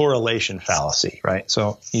a correlation fallacy, right?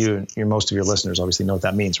 So most of your listeners obviously know what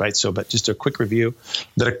that means, right? So, but just a quick review,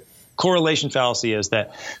 that a correlation fallacy is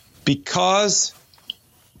that because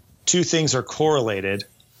two things are correlated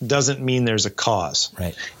doesn't mean there's a cause,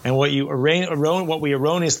 right? And what we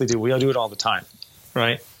erroneously do, we all do it all the time,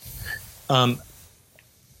 right?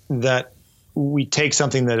 That we take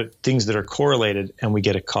things that are correlated and we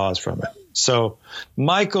get a cause from it. So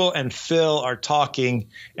Michael and Phil are talking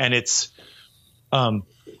and it's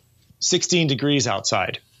 16 degrees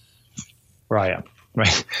outside where I am,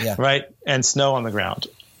 right? Yeah. Right. And snow on the ground.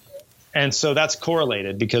 And so that's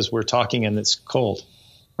correlated because we're talking and it's cold,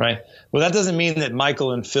 right? Well, that doesn't mean that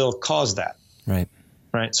Michael and Phil caused that. Right.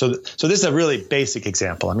 Right. So this is a really basic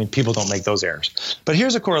example. I mean, people don't make those errors. But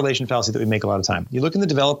here's a correlation fallacy that we make a lot of time. You look in the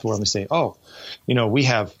developed world and say, we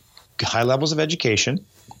have high levels of education,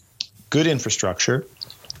 good infrastructure,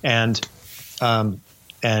 and we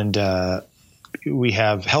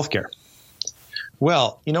have healthcare.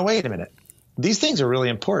 Well, wait a minute. These things are really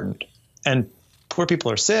important. And poor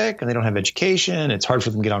people are sick and they don't have education. It's hard for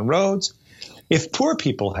them to get on roads. If poor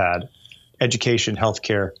people had education,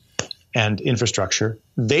 healthcare, and infrastructure,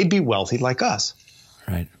 they'd be wealthy like us.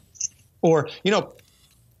 Right. Or,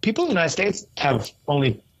 people in the United States have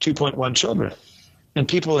only 2.1 children, and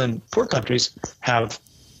people in poor countries have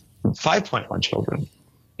 5.1 children.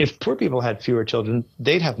 If poor people had fewer children,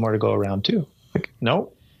 they'd have more to go around too.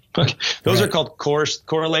 No. Those are called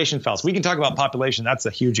correlation fallacies. We can talk about population. That's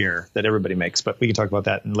a huge error that everybody makes, but we can talk about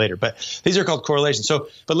that later. But these are called correlations. So,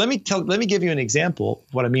 but let me give you an example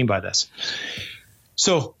of what I mean by this.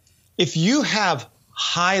 So, if you have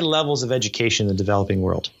high levels of education in the developing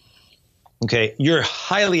world, okay, you're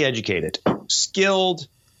highly educated, skilled,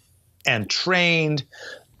 and trained,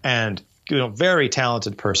 and very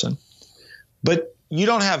talented person, but you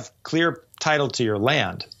don't have clear title to your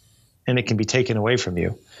land, and it can be taken away from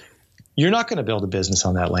you. You're not going to build a business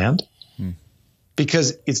on that land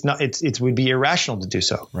because it would be irrational to do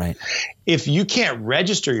so. Right. If you can't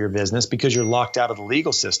register your business because you're locked out of the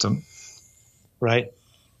legal system, right?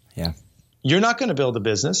 Yeah. You're not going to build a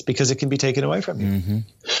business because it can be taken away from you. Mm-hmm.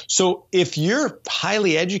 So if you're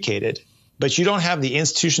highly educated, but you don't have the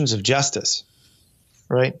institutions of justice,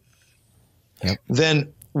 right? Yep.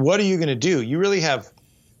 Then what are you going to do? You have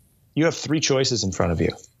three choices in front of you.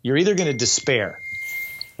 You're either going to despair,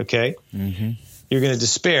 okay? Mm-hmm. You're going to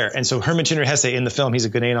despair. And so Herman Chinner Hesse in the film, he's a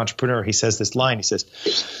Ghanaian entrepreneur. He says this line.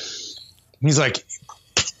 He's like,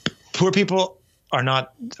 poor people are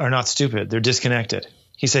not stupid. They're disconnected.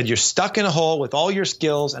 He said, you're stuck in a hole with all your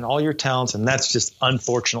skills and all your talents, and that's just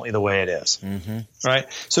unfortunately the way it is. Right?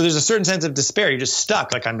 So there's a certain sense of despair. You're just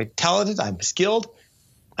stuck. Like, I'm talented, I'm skilled,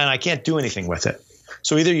 and I can't do anything with it.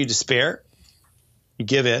 So either you despair, you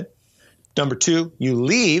give in. Number two, you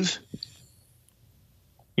leave,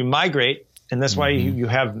 you migrate, and that's why you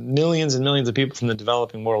have millions and millions of people from the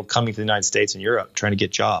developing world coming to the United States and Europe trying to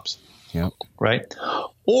get jobs. Yep. Right?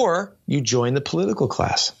 Or you join the political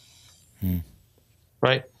class.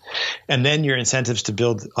 Right? And then your incentives to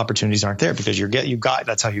build opportunities aren't there because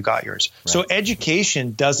that's how you got yours. Right. So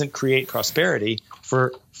education doesn't create prosperity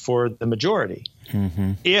for the majority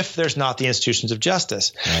if there's not the institutions of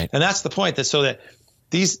justice. Right. And that's the point, that so that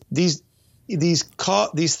these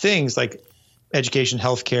things like education,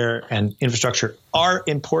 healthcare, and infrastructure are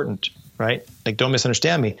important, right? Like, don't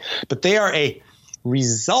misunderstand me, but they are a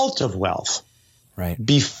result of wealth, right,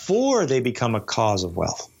 before they become a cause of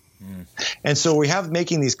wealth. And so we have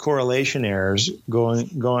making these correlation errors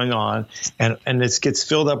going on, and this gets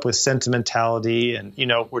filled up with sentimentality, and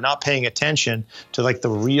we're not paying attention to like the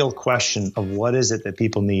real question of what is it that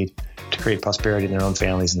people need to create prosperity in their own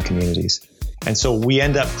families and communities. And so we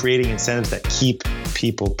end up creating incentives that keep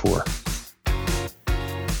people poor.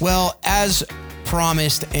 Well, as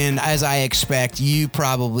promised, and as I expect, you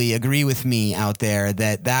probably agree with me out there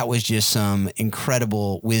that was just some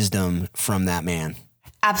incredible wisdom from that man.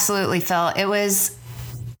 Absolutely, Phil. It was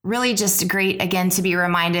really just great, again, to be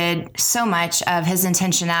reminded so much of his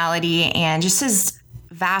intentionality and just his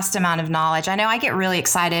vast amount of knowledge. I know I get really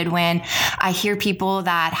excited when I hear people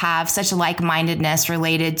that have such like-mindedness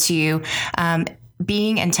related to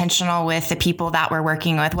being intentional with the people that we're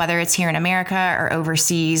working with, whether it's here in America or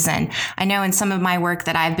overseas. And I know in some of my work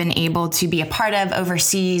that I've been able to be a part of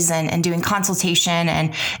overseas and doing consultation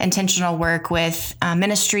and intentional work with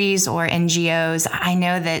ministries or NGOs, I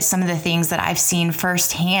know that some of the things that I've seen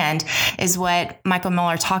firsthand is what Michael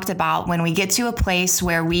Miller talked about. When we get to a place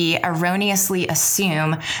where we erroneously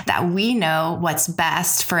assume that we know what's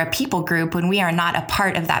best for a people group when we are not a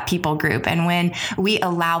part of that people group, and when we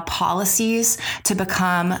allow policies to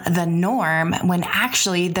become the norm, when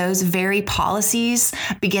actually those very policies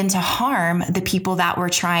begin to harm the people that we're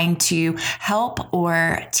trying to help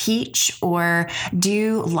or teach or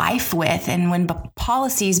do life with. And when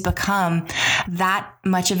policies become that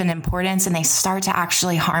much of an importance and they start to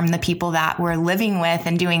actually harm the people that we're living with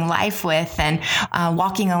and doing life with and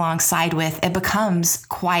walking alongside with, it becomes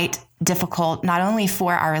quite difficult, not only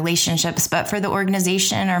for our relationships, but for the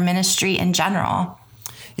organization or ministry in general.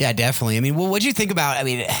 Yeah, definitely. I mean, well, what'd you think about,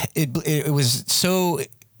 it was so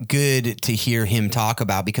good to hear him talk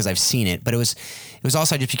about because I've seen it, but it was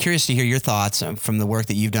also, I'd just be curious to hear your thoughts from the work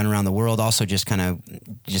that you've done around the world, also just kind of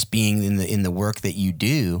just being in the work that you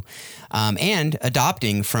do, and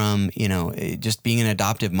adopting from, just being an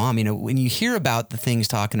adoptive mom. When you hear about the things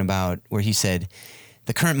talking about where he said,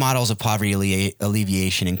 the current models of poverty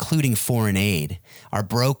alleviation, including foreign aid, are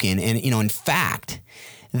broken. And, in fact,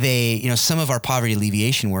 some of our poverty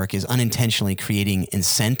alleviation work is unintentionally creating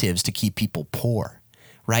incentives to keep people poor,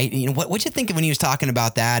 right? What'd you think of when he was talking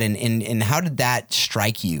about that, and how did that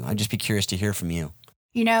strike you? I'd just be curious to hear from you.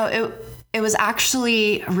 It was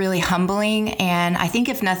actually really humbling. And I think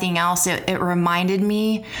if nothing else, it reminded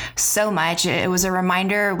me so much. It was a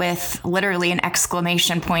reminder with literally an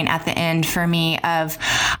exclamation point at the end for me of,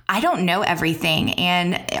 I don't know everything.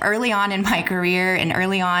 And early on in my career and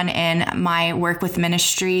early on in my work with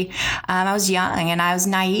ministry, I was young and I was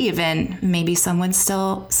naive, and maybe some would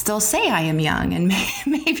still say I am young, and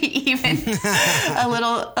maybe even a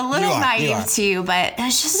little naive too. But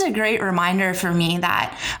it's just a great reminder for me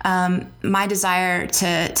that my desire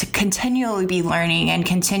to continually be learning and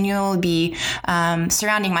continually be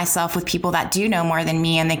surrounding myself with people that do know more than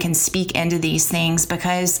me and they can speak into these things,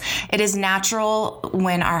 because it is natural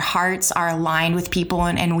when our hearts are aligned with people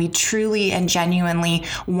and we truly and genuinely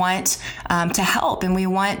want to help, and we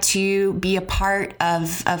want to be a part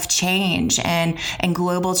of change and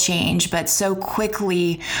global change. But so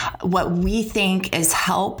quickly, what we think is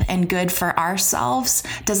help and good for ourselves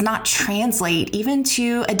does not translate even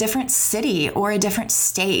to a different city or a different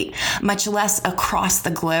state, much less across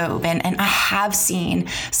the globe. And I have seen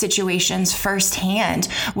situations firsthand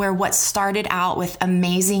where what started out with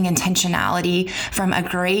amazing intentionality from a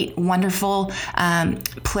great, wonderful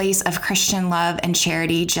place of Christian love and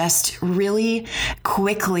charity just really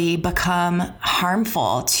quickly become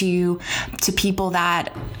harmful to people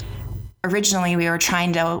that originally we were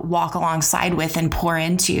trying to walk alongside with and pour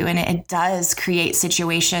into. And it does create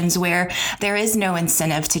situations where there is no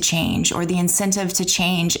incentive to change, or the incentive to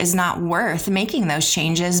change is not worth making those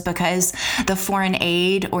changes because the foreign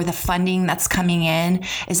aid or the funding that's coming in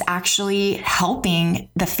is actually helping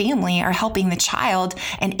the family or helping the child.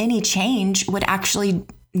 And any change would actually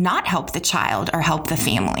not help the child or help the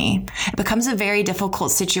family. It becomes a very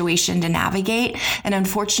difficult situation to navigate. And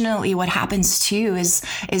unfortunately, what happens too is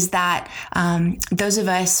that those of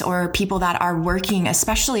us or people that are working,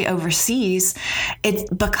 especially overseas,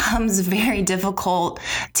 it becomes very difficult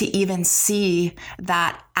to even see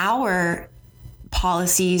that our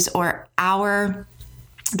policies or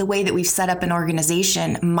the way that we've set up an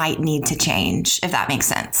organization might need to change, if that makes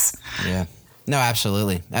sense. Yeah. No,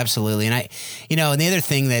 absolutely. Absolutely. And and the other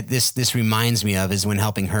thing that this reminds me of is when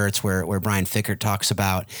Helping Hurts, where Brian Fikkert talks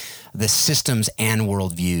about the systems and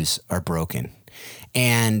worldviews are broken.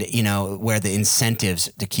 And, where the incentives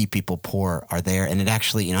to keep people poor are there. And it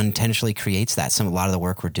actually unintentionally creates that. A lot of the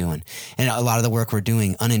work we're doing. And a lot of the work we're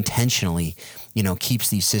doing unintentionally, keeps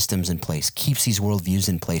these systems in place, keeps these worldviews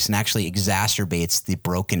in place, and actually exacerbates the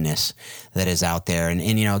brokenness that is out there. And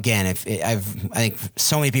again, I think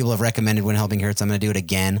so many people have recommended When Helping Hurts. I'm going to do it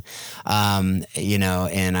again. And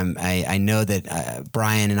I know that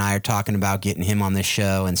Brian and I are talking about getting him on this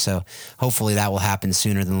show. And so hopefully that will happen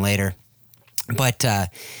sooner than later. But,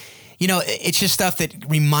 it's just stuff that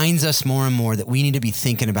reminds us more and more that we need to be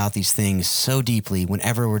thinking about these things so deeply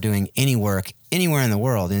whenever we're doing any work anywhere in the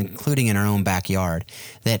world, including in our own backyard,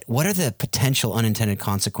 that what are the potential unintended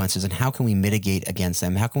consequences and how can we mitigate against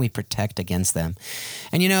them? How can we protect against them?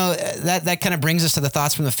 And, that kind of brings us to the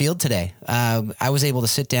thoughts from the field today. I was able to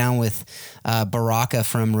sit down with Baraka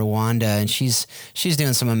from Rwanda, and she's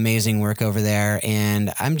doing some amazing work over there.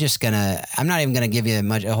 And I'm not even going to give you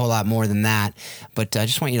a whole lot more than that, but I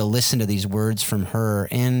just want you to listen to these words from her,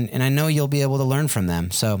 and I know you'll be able to learn from them.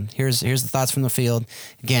 So here's the thoughts from the field.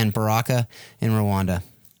 Again, Baraka in Rwanda.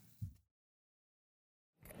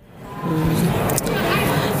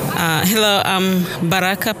 Hello, I'm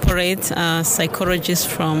Baraka Porete, a psychologist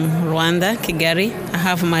from Rwanda, Kigali. I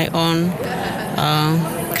have my own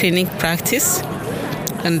clinic practice,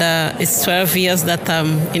 and it's 12 years that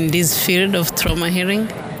I'm in this field of trauma healing.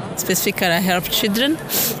 Specifically, I help children,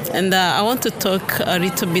 and I want to talk a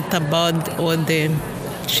little bit about what the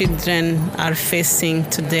children are facing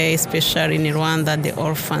today, especially in Rwanda, the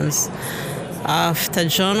orphans. After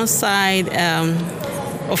genocide,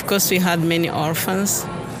 of course, we had many orphans,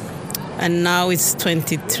 and now it's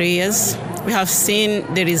 23 years. We have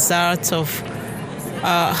seen the results of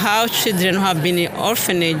how children who have been in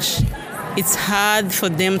orphanage, it's hard for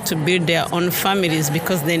them to build their own families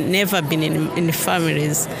because they've never been in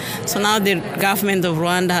families. So now the government of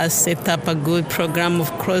Rwanda has set up a good program of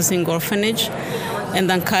closing orphanage and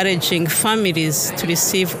encouraging families to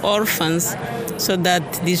receive orphans so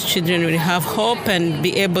that these children will have hope and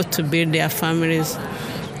be able to build their families.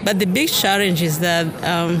 But the big challenge is that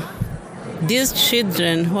these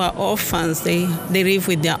children who are orphans, they live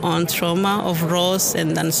with their own trauma of loss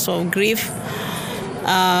and unsolved grief.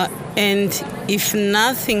 And if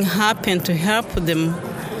nothing happened to help them,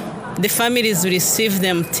 the families receive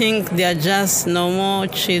them, think they are just normal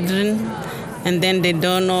children, and then they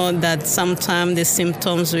don't know that sometimes the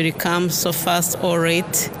symptoms will come so fast or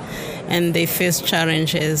late, and they face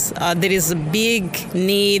challenges. There is a big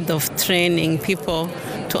need of training people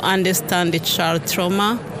to understand the child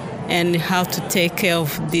trauma and how to take care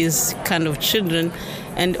of these kind of children,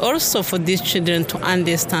 and also for these children to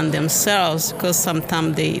understand themselves, because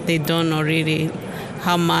sometimes they don't know really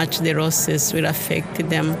how much the losses will affect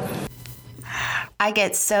them. I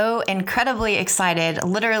get so incredibly excited,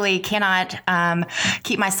 literally cannot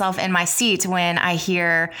keep myself in my seat when I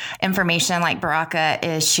hear information like Baraka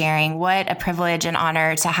is sharing. What a privilege and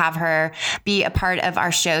honor to have her be a part of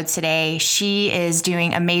our show today. She is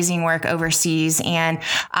doing amazing work overseas, and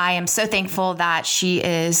I am so thankful that she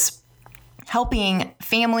is helping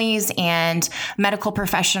families and medical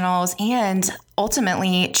professionals and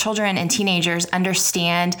ultimately children and teenagers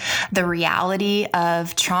understand the reality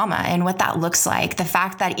of trauma and what that looks like. The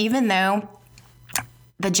fact that even though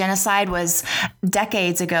the genocide was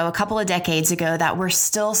decades ago, a couple of decades ago, that we're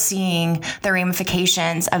still seeing the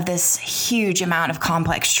ramifications of this huge amount of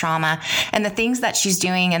complex trauma. And the things that she's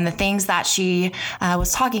doing and the things that she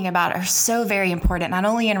was talking about are so very important, not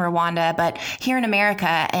only in Rwanda, but here in America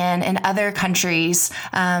and in other countries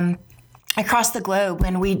across the globe,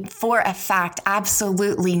 when we, for a fact,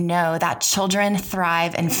 absolutely know that children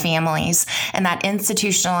thrive in families and that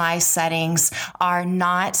institutionalized settings are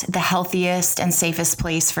not the healthiest and safest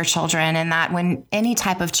place for children. And that when any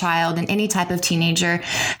type of child and any type of teenager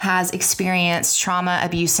has experienced trauma,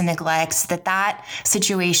 abuse, and neglect, that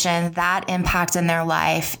situation, that impact in their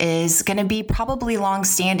life is going to be probably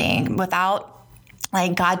long-standing without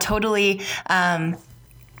like God totally,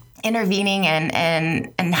 intervening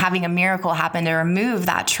and having a miracle happen to remove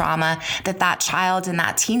that trauma, that child and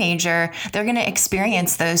that teenager, they're going to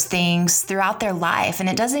experience those things throughout their life. And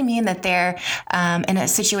it doesn't mean that they're in a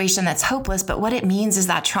situation that's hopeless, but what it means is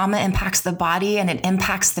that trauma impacts the body and it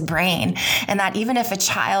impacts the brain. And that even if a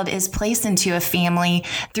child is placed into a family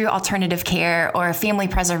through alternative care or family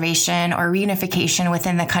preservation or reunification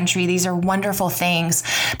within the country, these are wonderful things,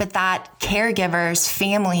 but that caregivers,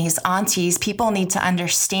 families, aunties, people need to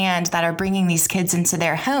understand that are bringing these kids into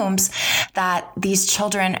their homes, that these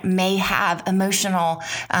children may have emotional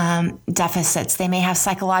deficits. They may have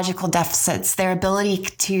psychological deficits. Their ability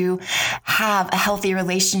to have a healthy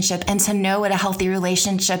relationship and to know what a healthy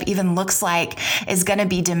relationship even looks like is going to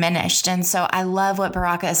be diminished. And so I love what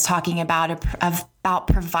Baraka is talking about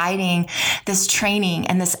providing this training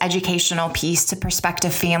and this educational piece to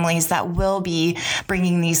prospective families that will be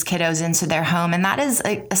bringing these kiddos into their home. And that is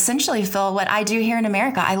essentially, Phil, what I do here in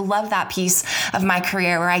America. I love that piece of my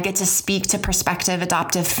career where I get to speak to prospective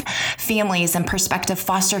adoptive families and prospective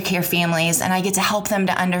foster care families. And I get to help them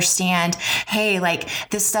to understand, hey, like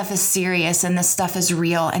this stuff is serious and this stuff is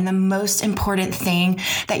real. And the most important thing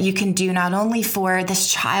that you can do not only for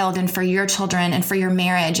this child and for your children and for your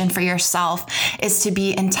marriage and for yourself is to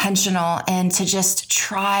be intentional and to just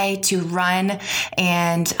try to run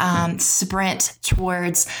and sprint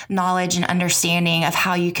towards knowledge and understanding of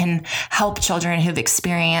how you can help children who've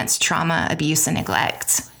experienced trauma, abuse, and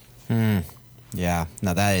neglect. Yeah,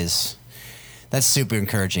 no, that's super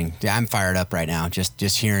encouraging. Yeah, I'm fired up right now,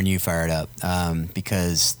 just hearing you fired up,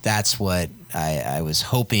 because that's what I was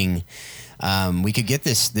hoping we could get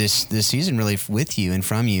this season really with you and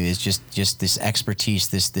from you, is just this expertise,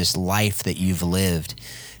 this life that you've lived,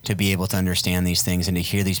 to be able to understand these things and to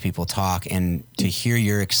hear these people talk and to hear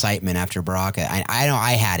your excitement after Baraka. I know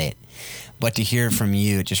I had it, but to hear it from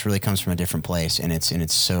you, it just really comes from a different place, and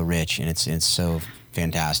it's so rich and it's so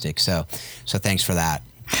fantastic. So thanks for that.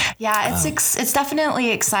 Yeah, it's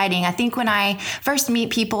definitely exciting. I think when I first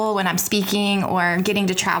meet people, when I'm speaking or getting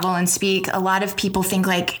to travel and speak, a lot of people think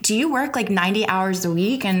like, do you work like 90 hours a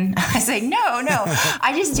week? And I say, no,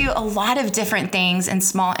 I just do a lot of different things in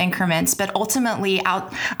small increments. But ultimately,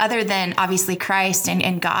 other than obviously Christ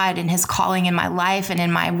and God and his calling in my life and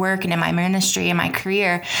in my work and in my ministry and my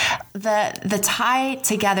career, the tie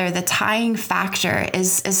together, the tying factor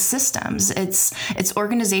is systems. It's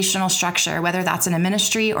organizational structure, whether that's in a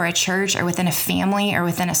ministry or a church or within a family or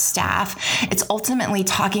within a staff. It's ultimately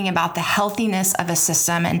talking about the healthiness of a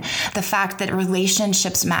system and the fact that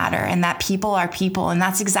relationships matter and that people are people. And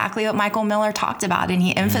that's exactly what Michael Miller talked about. And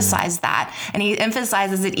he emphasized that. And he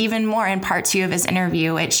emphasizes it even more in part 2 of his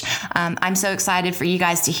interview, which I'm so excited for you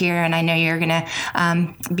guys to hear. And I know you're going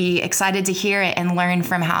to be excited to hear it and learn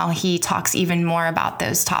from how he talks even more about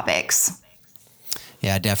those topics.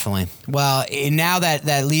 Yeah, definitely. Well, now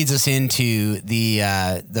that leads us into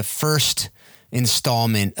the first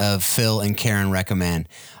installment of Phil and Karen Recommend.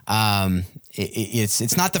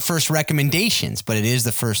 It's not the first recommendations, but it is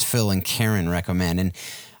the first Phil and Karen Recommend, and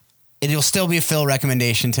it'll still be a Phil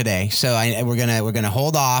recommendation today. So we're gonna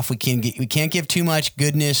hold off. We can't give too much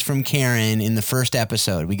goodness from Karen in the first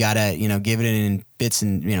episode. We gotta give it in bits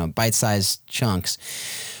and bite-sized chunks.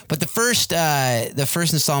 But the first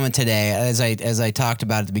installment today, as I talked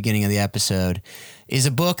about at the beginning of the episode, is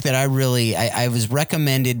a book that I was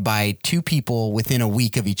recommended by 2 people within a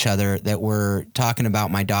week of each other that were talking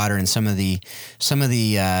about my daughter and some of the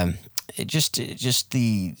just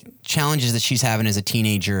the challenges that she's having as a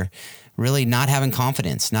teenager, really not having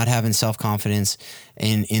confidence, not having self-confidence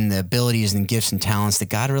in the abilities and gifts and talents that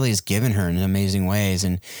God really has given her in amazing ways.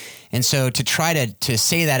 And so to try to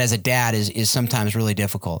say that as a dad is sometimes really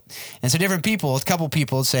difficult. And so a couple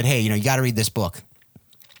people said, hey, you got to read this book.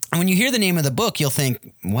 And when you hear the name of the book, you'll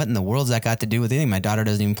think, what in the world's that got to do with anything? My daughter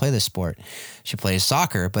doesn't even play this sport. She plays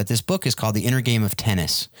soccer. But this book is called The Inner Game of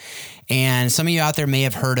Tennis. And some of you out there may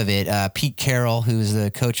have heard of it. Pete Carroll, who's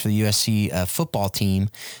the coach for the USC football team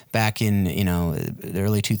back in the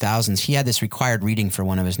early 2000s, he had this required reading for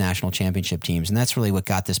one of his national championship teams. And that's really what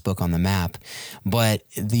got this book on the map. But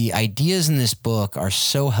the ideas in this book are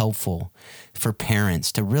so helpful for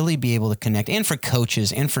parents to really be able to connect, and for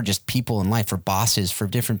coaches, and for just people in life, for bosses, for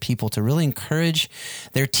different people to really encourage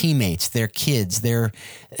their teammates, their kids, their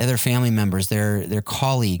family members, their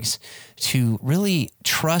colleagues to really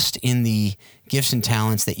trust in the gifts and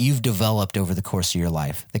talents that you've developed over the course of your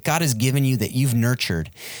life, that God has given you, that you've nurtured.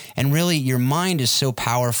 And really, your mind is so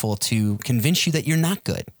powerful to convince you that you're not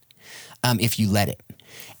good if you let it.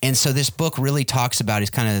 And so this book really talks about, it's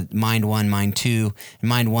kind of mind one, mind two. And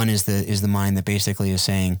mind one is the mind that basically is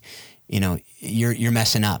saying, you're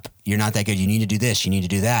messing up. You're not that good. You need to do this. You need to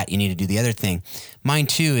do that. You need to do the other thing. Mind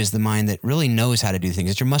two is the mind that really knows how to do things.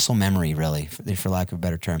 It's your muscle memory, really, for lack of a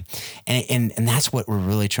better term. And that's what we're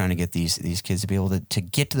really trying to get these kids to be able to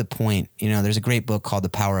get to the point. There's a great book called The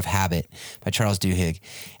Power of Habit by Charles Duhigg.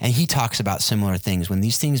 And he talks about similar things. When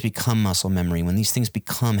these things become muscle memory, when these things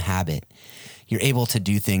become habit, you're able to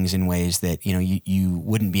do things in ways that you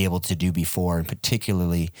wouldn't be able to do before, and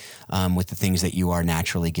particularly with the things that you are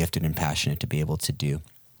naturally gifted and passionate to be able to do.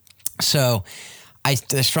 So I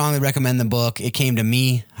strongly recommend the book. It came to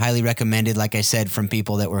me, highly recommended, like I said, from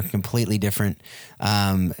people that were completely different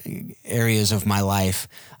areas of my life,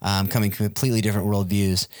 coming completely different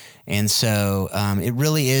worldviews. And so it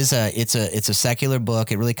really is it's a secular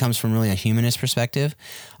book. It really comes from really a humanist perspective.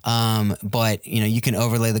 But you can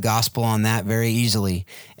overlay the gospel on that very easily.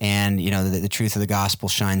 And the truth of the gospel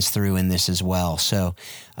shines through in this as well. So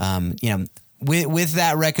with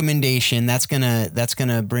that recommendation, that's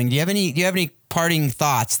gonna bring. Do you have any parting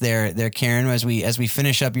thoughts there, Karen, as we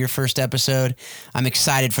finish up your first episode? I'm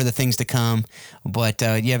excited for the things to come, but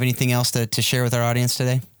do you have anything else to share with our audience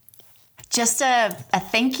today? Just a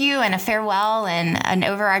thank you and a farewell and an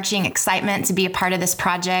overarching excitement to be a part of this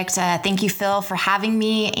project. Thank you, Phil, for having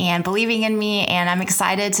me and believing in me, and I'm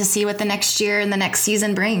excited to see what the next year and the next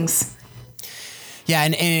season brings. Yeah,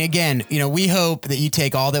 and again, we hope that you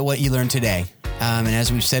take all what you learned today. And as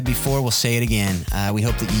we've said before, we'll say it again. We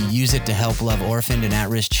hope that you use it to help love orphaned and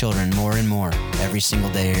at-risk children more and more every single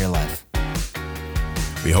day of your life.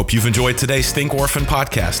 We hope you've enjoyed today's Think Orphan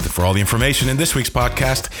podcast. For all the information in this week's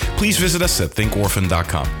podcast, please visit us at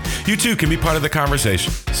thinkorphan.com. You too can be part of the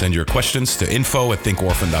conversation. Send your questions to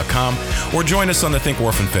info@thinkorphan.com or join us on the Think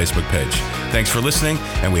Orphan Facebook page. Thanks for listening,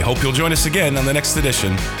 and we hope you'll join us again on the next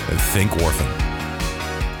edition of Think Orphan.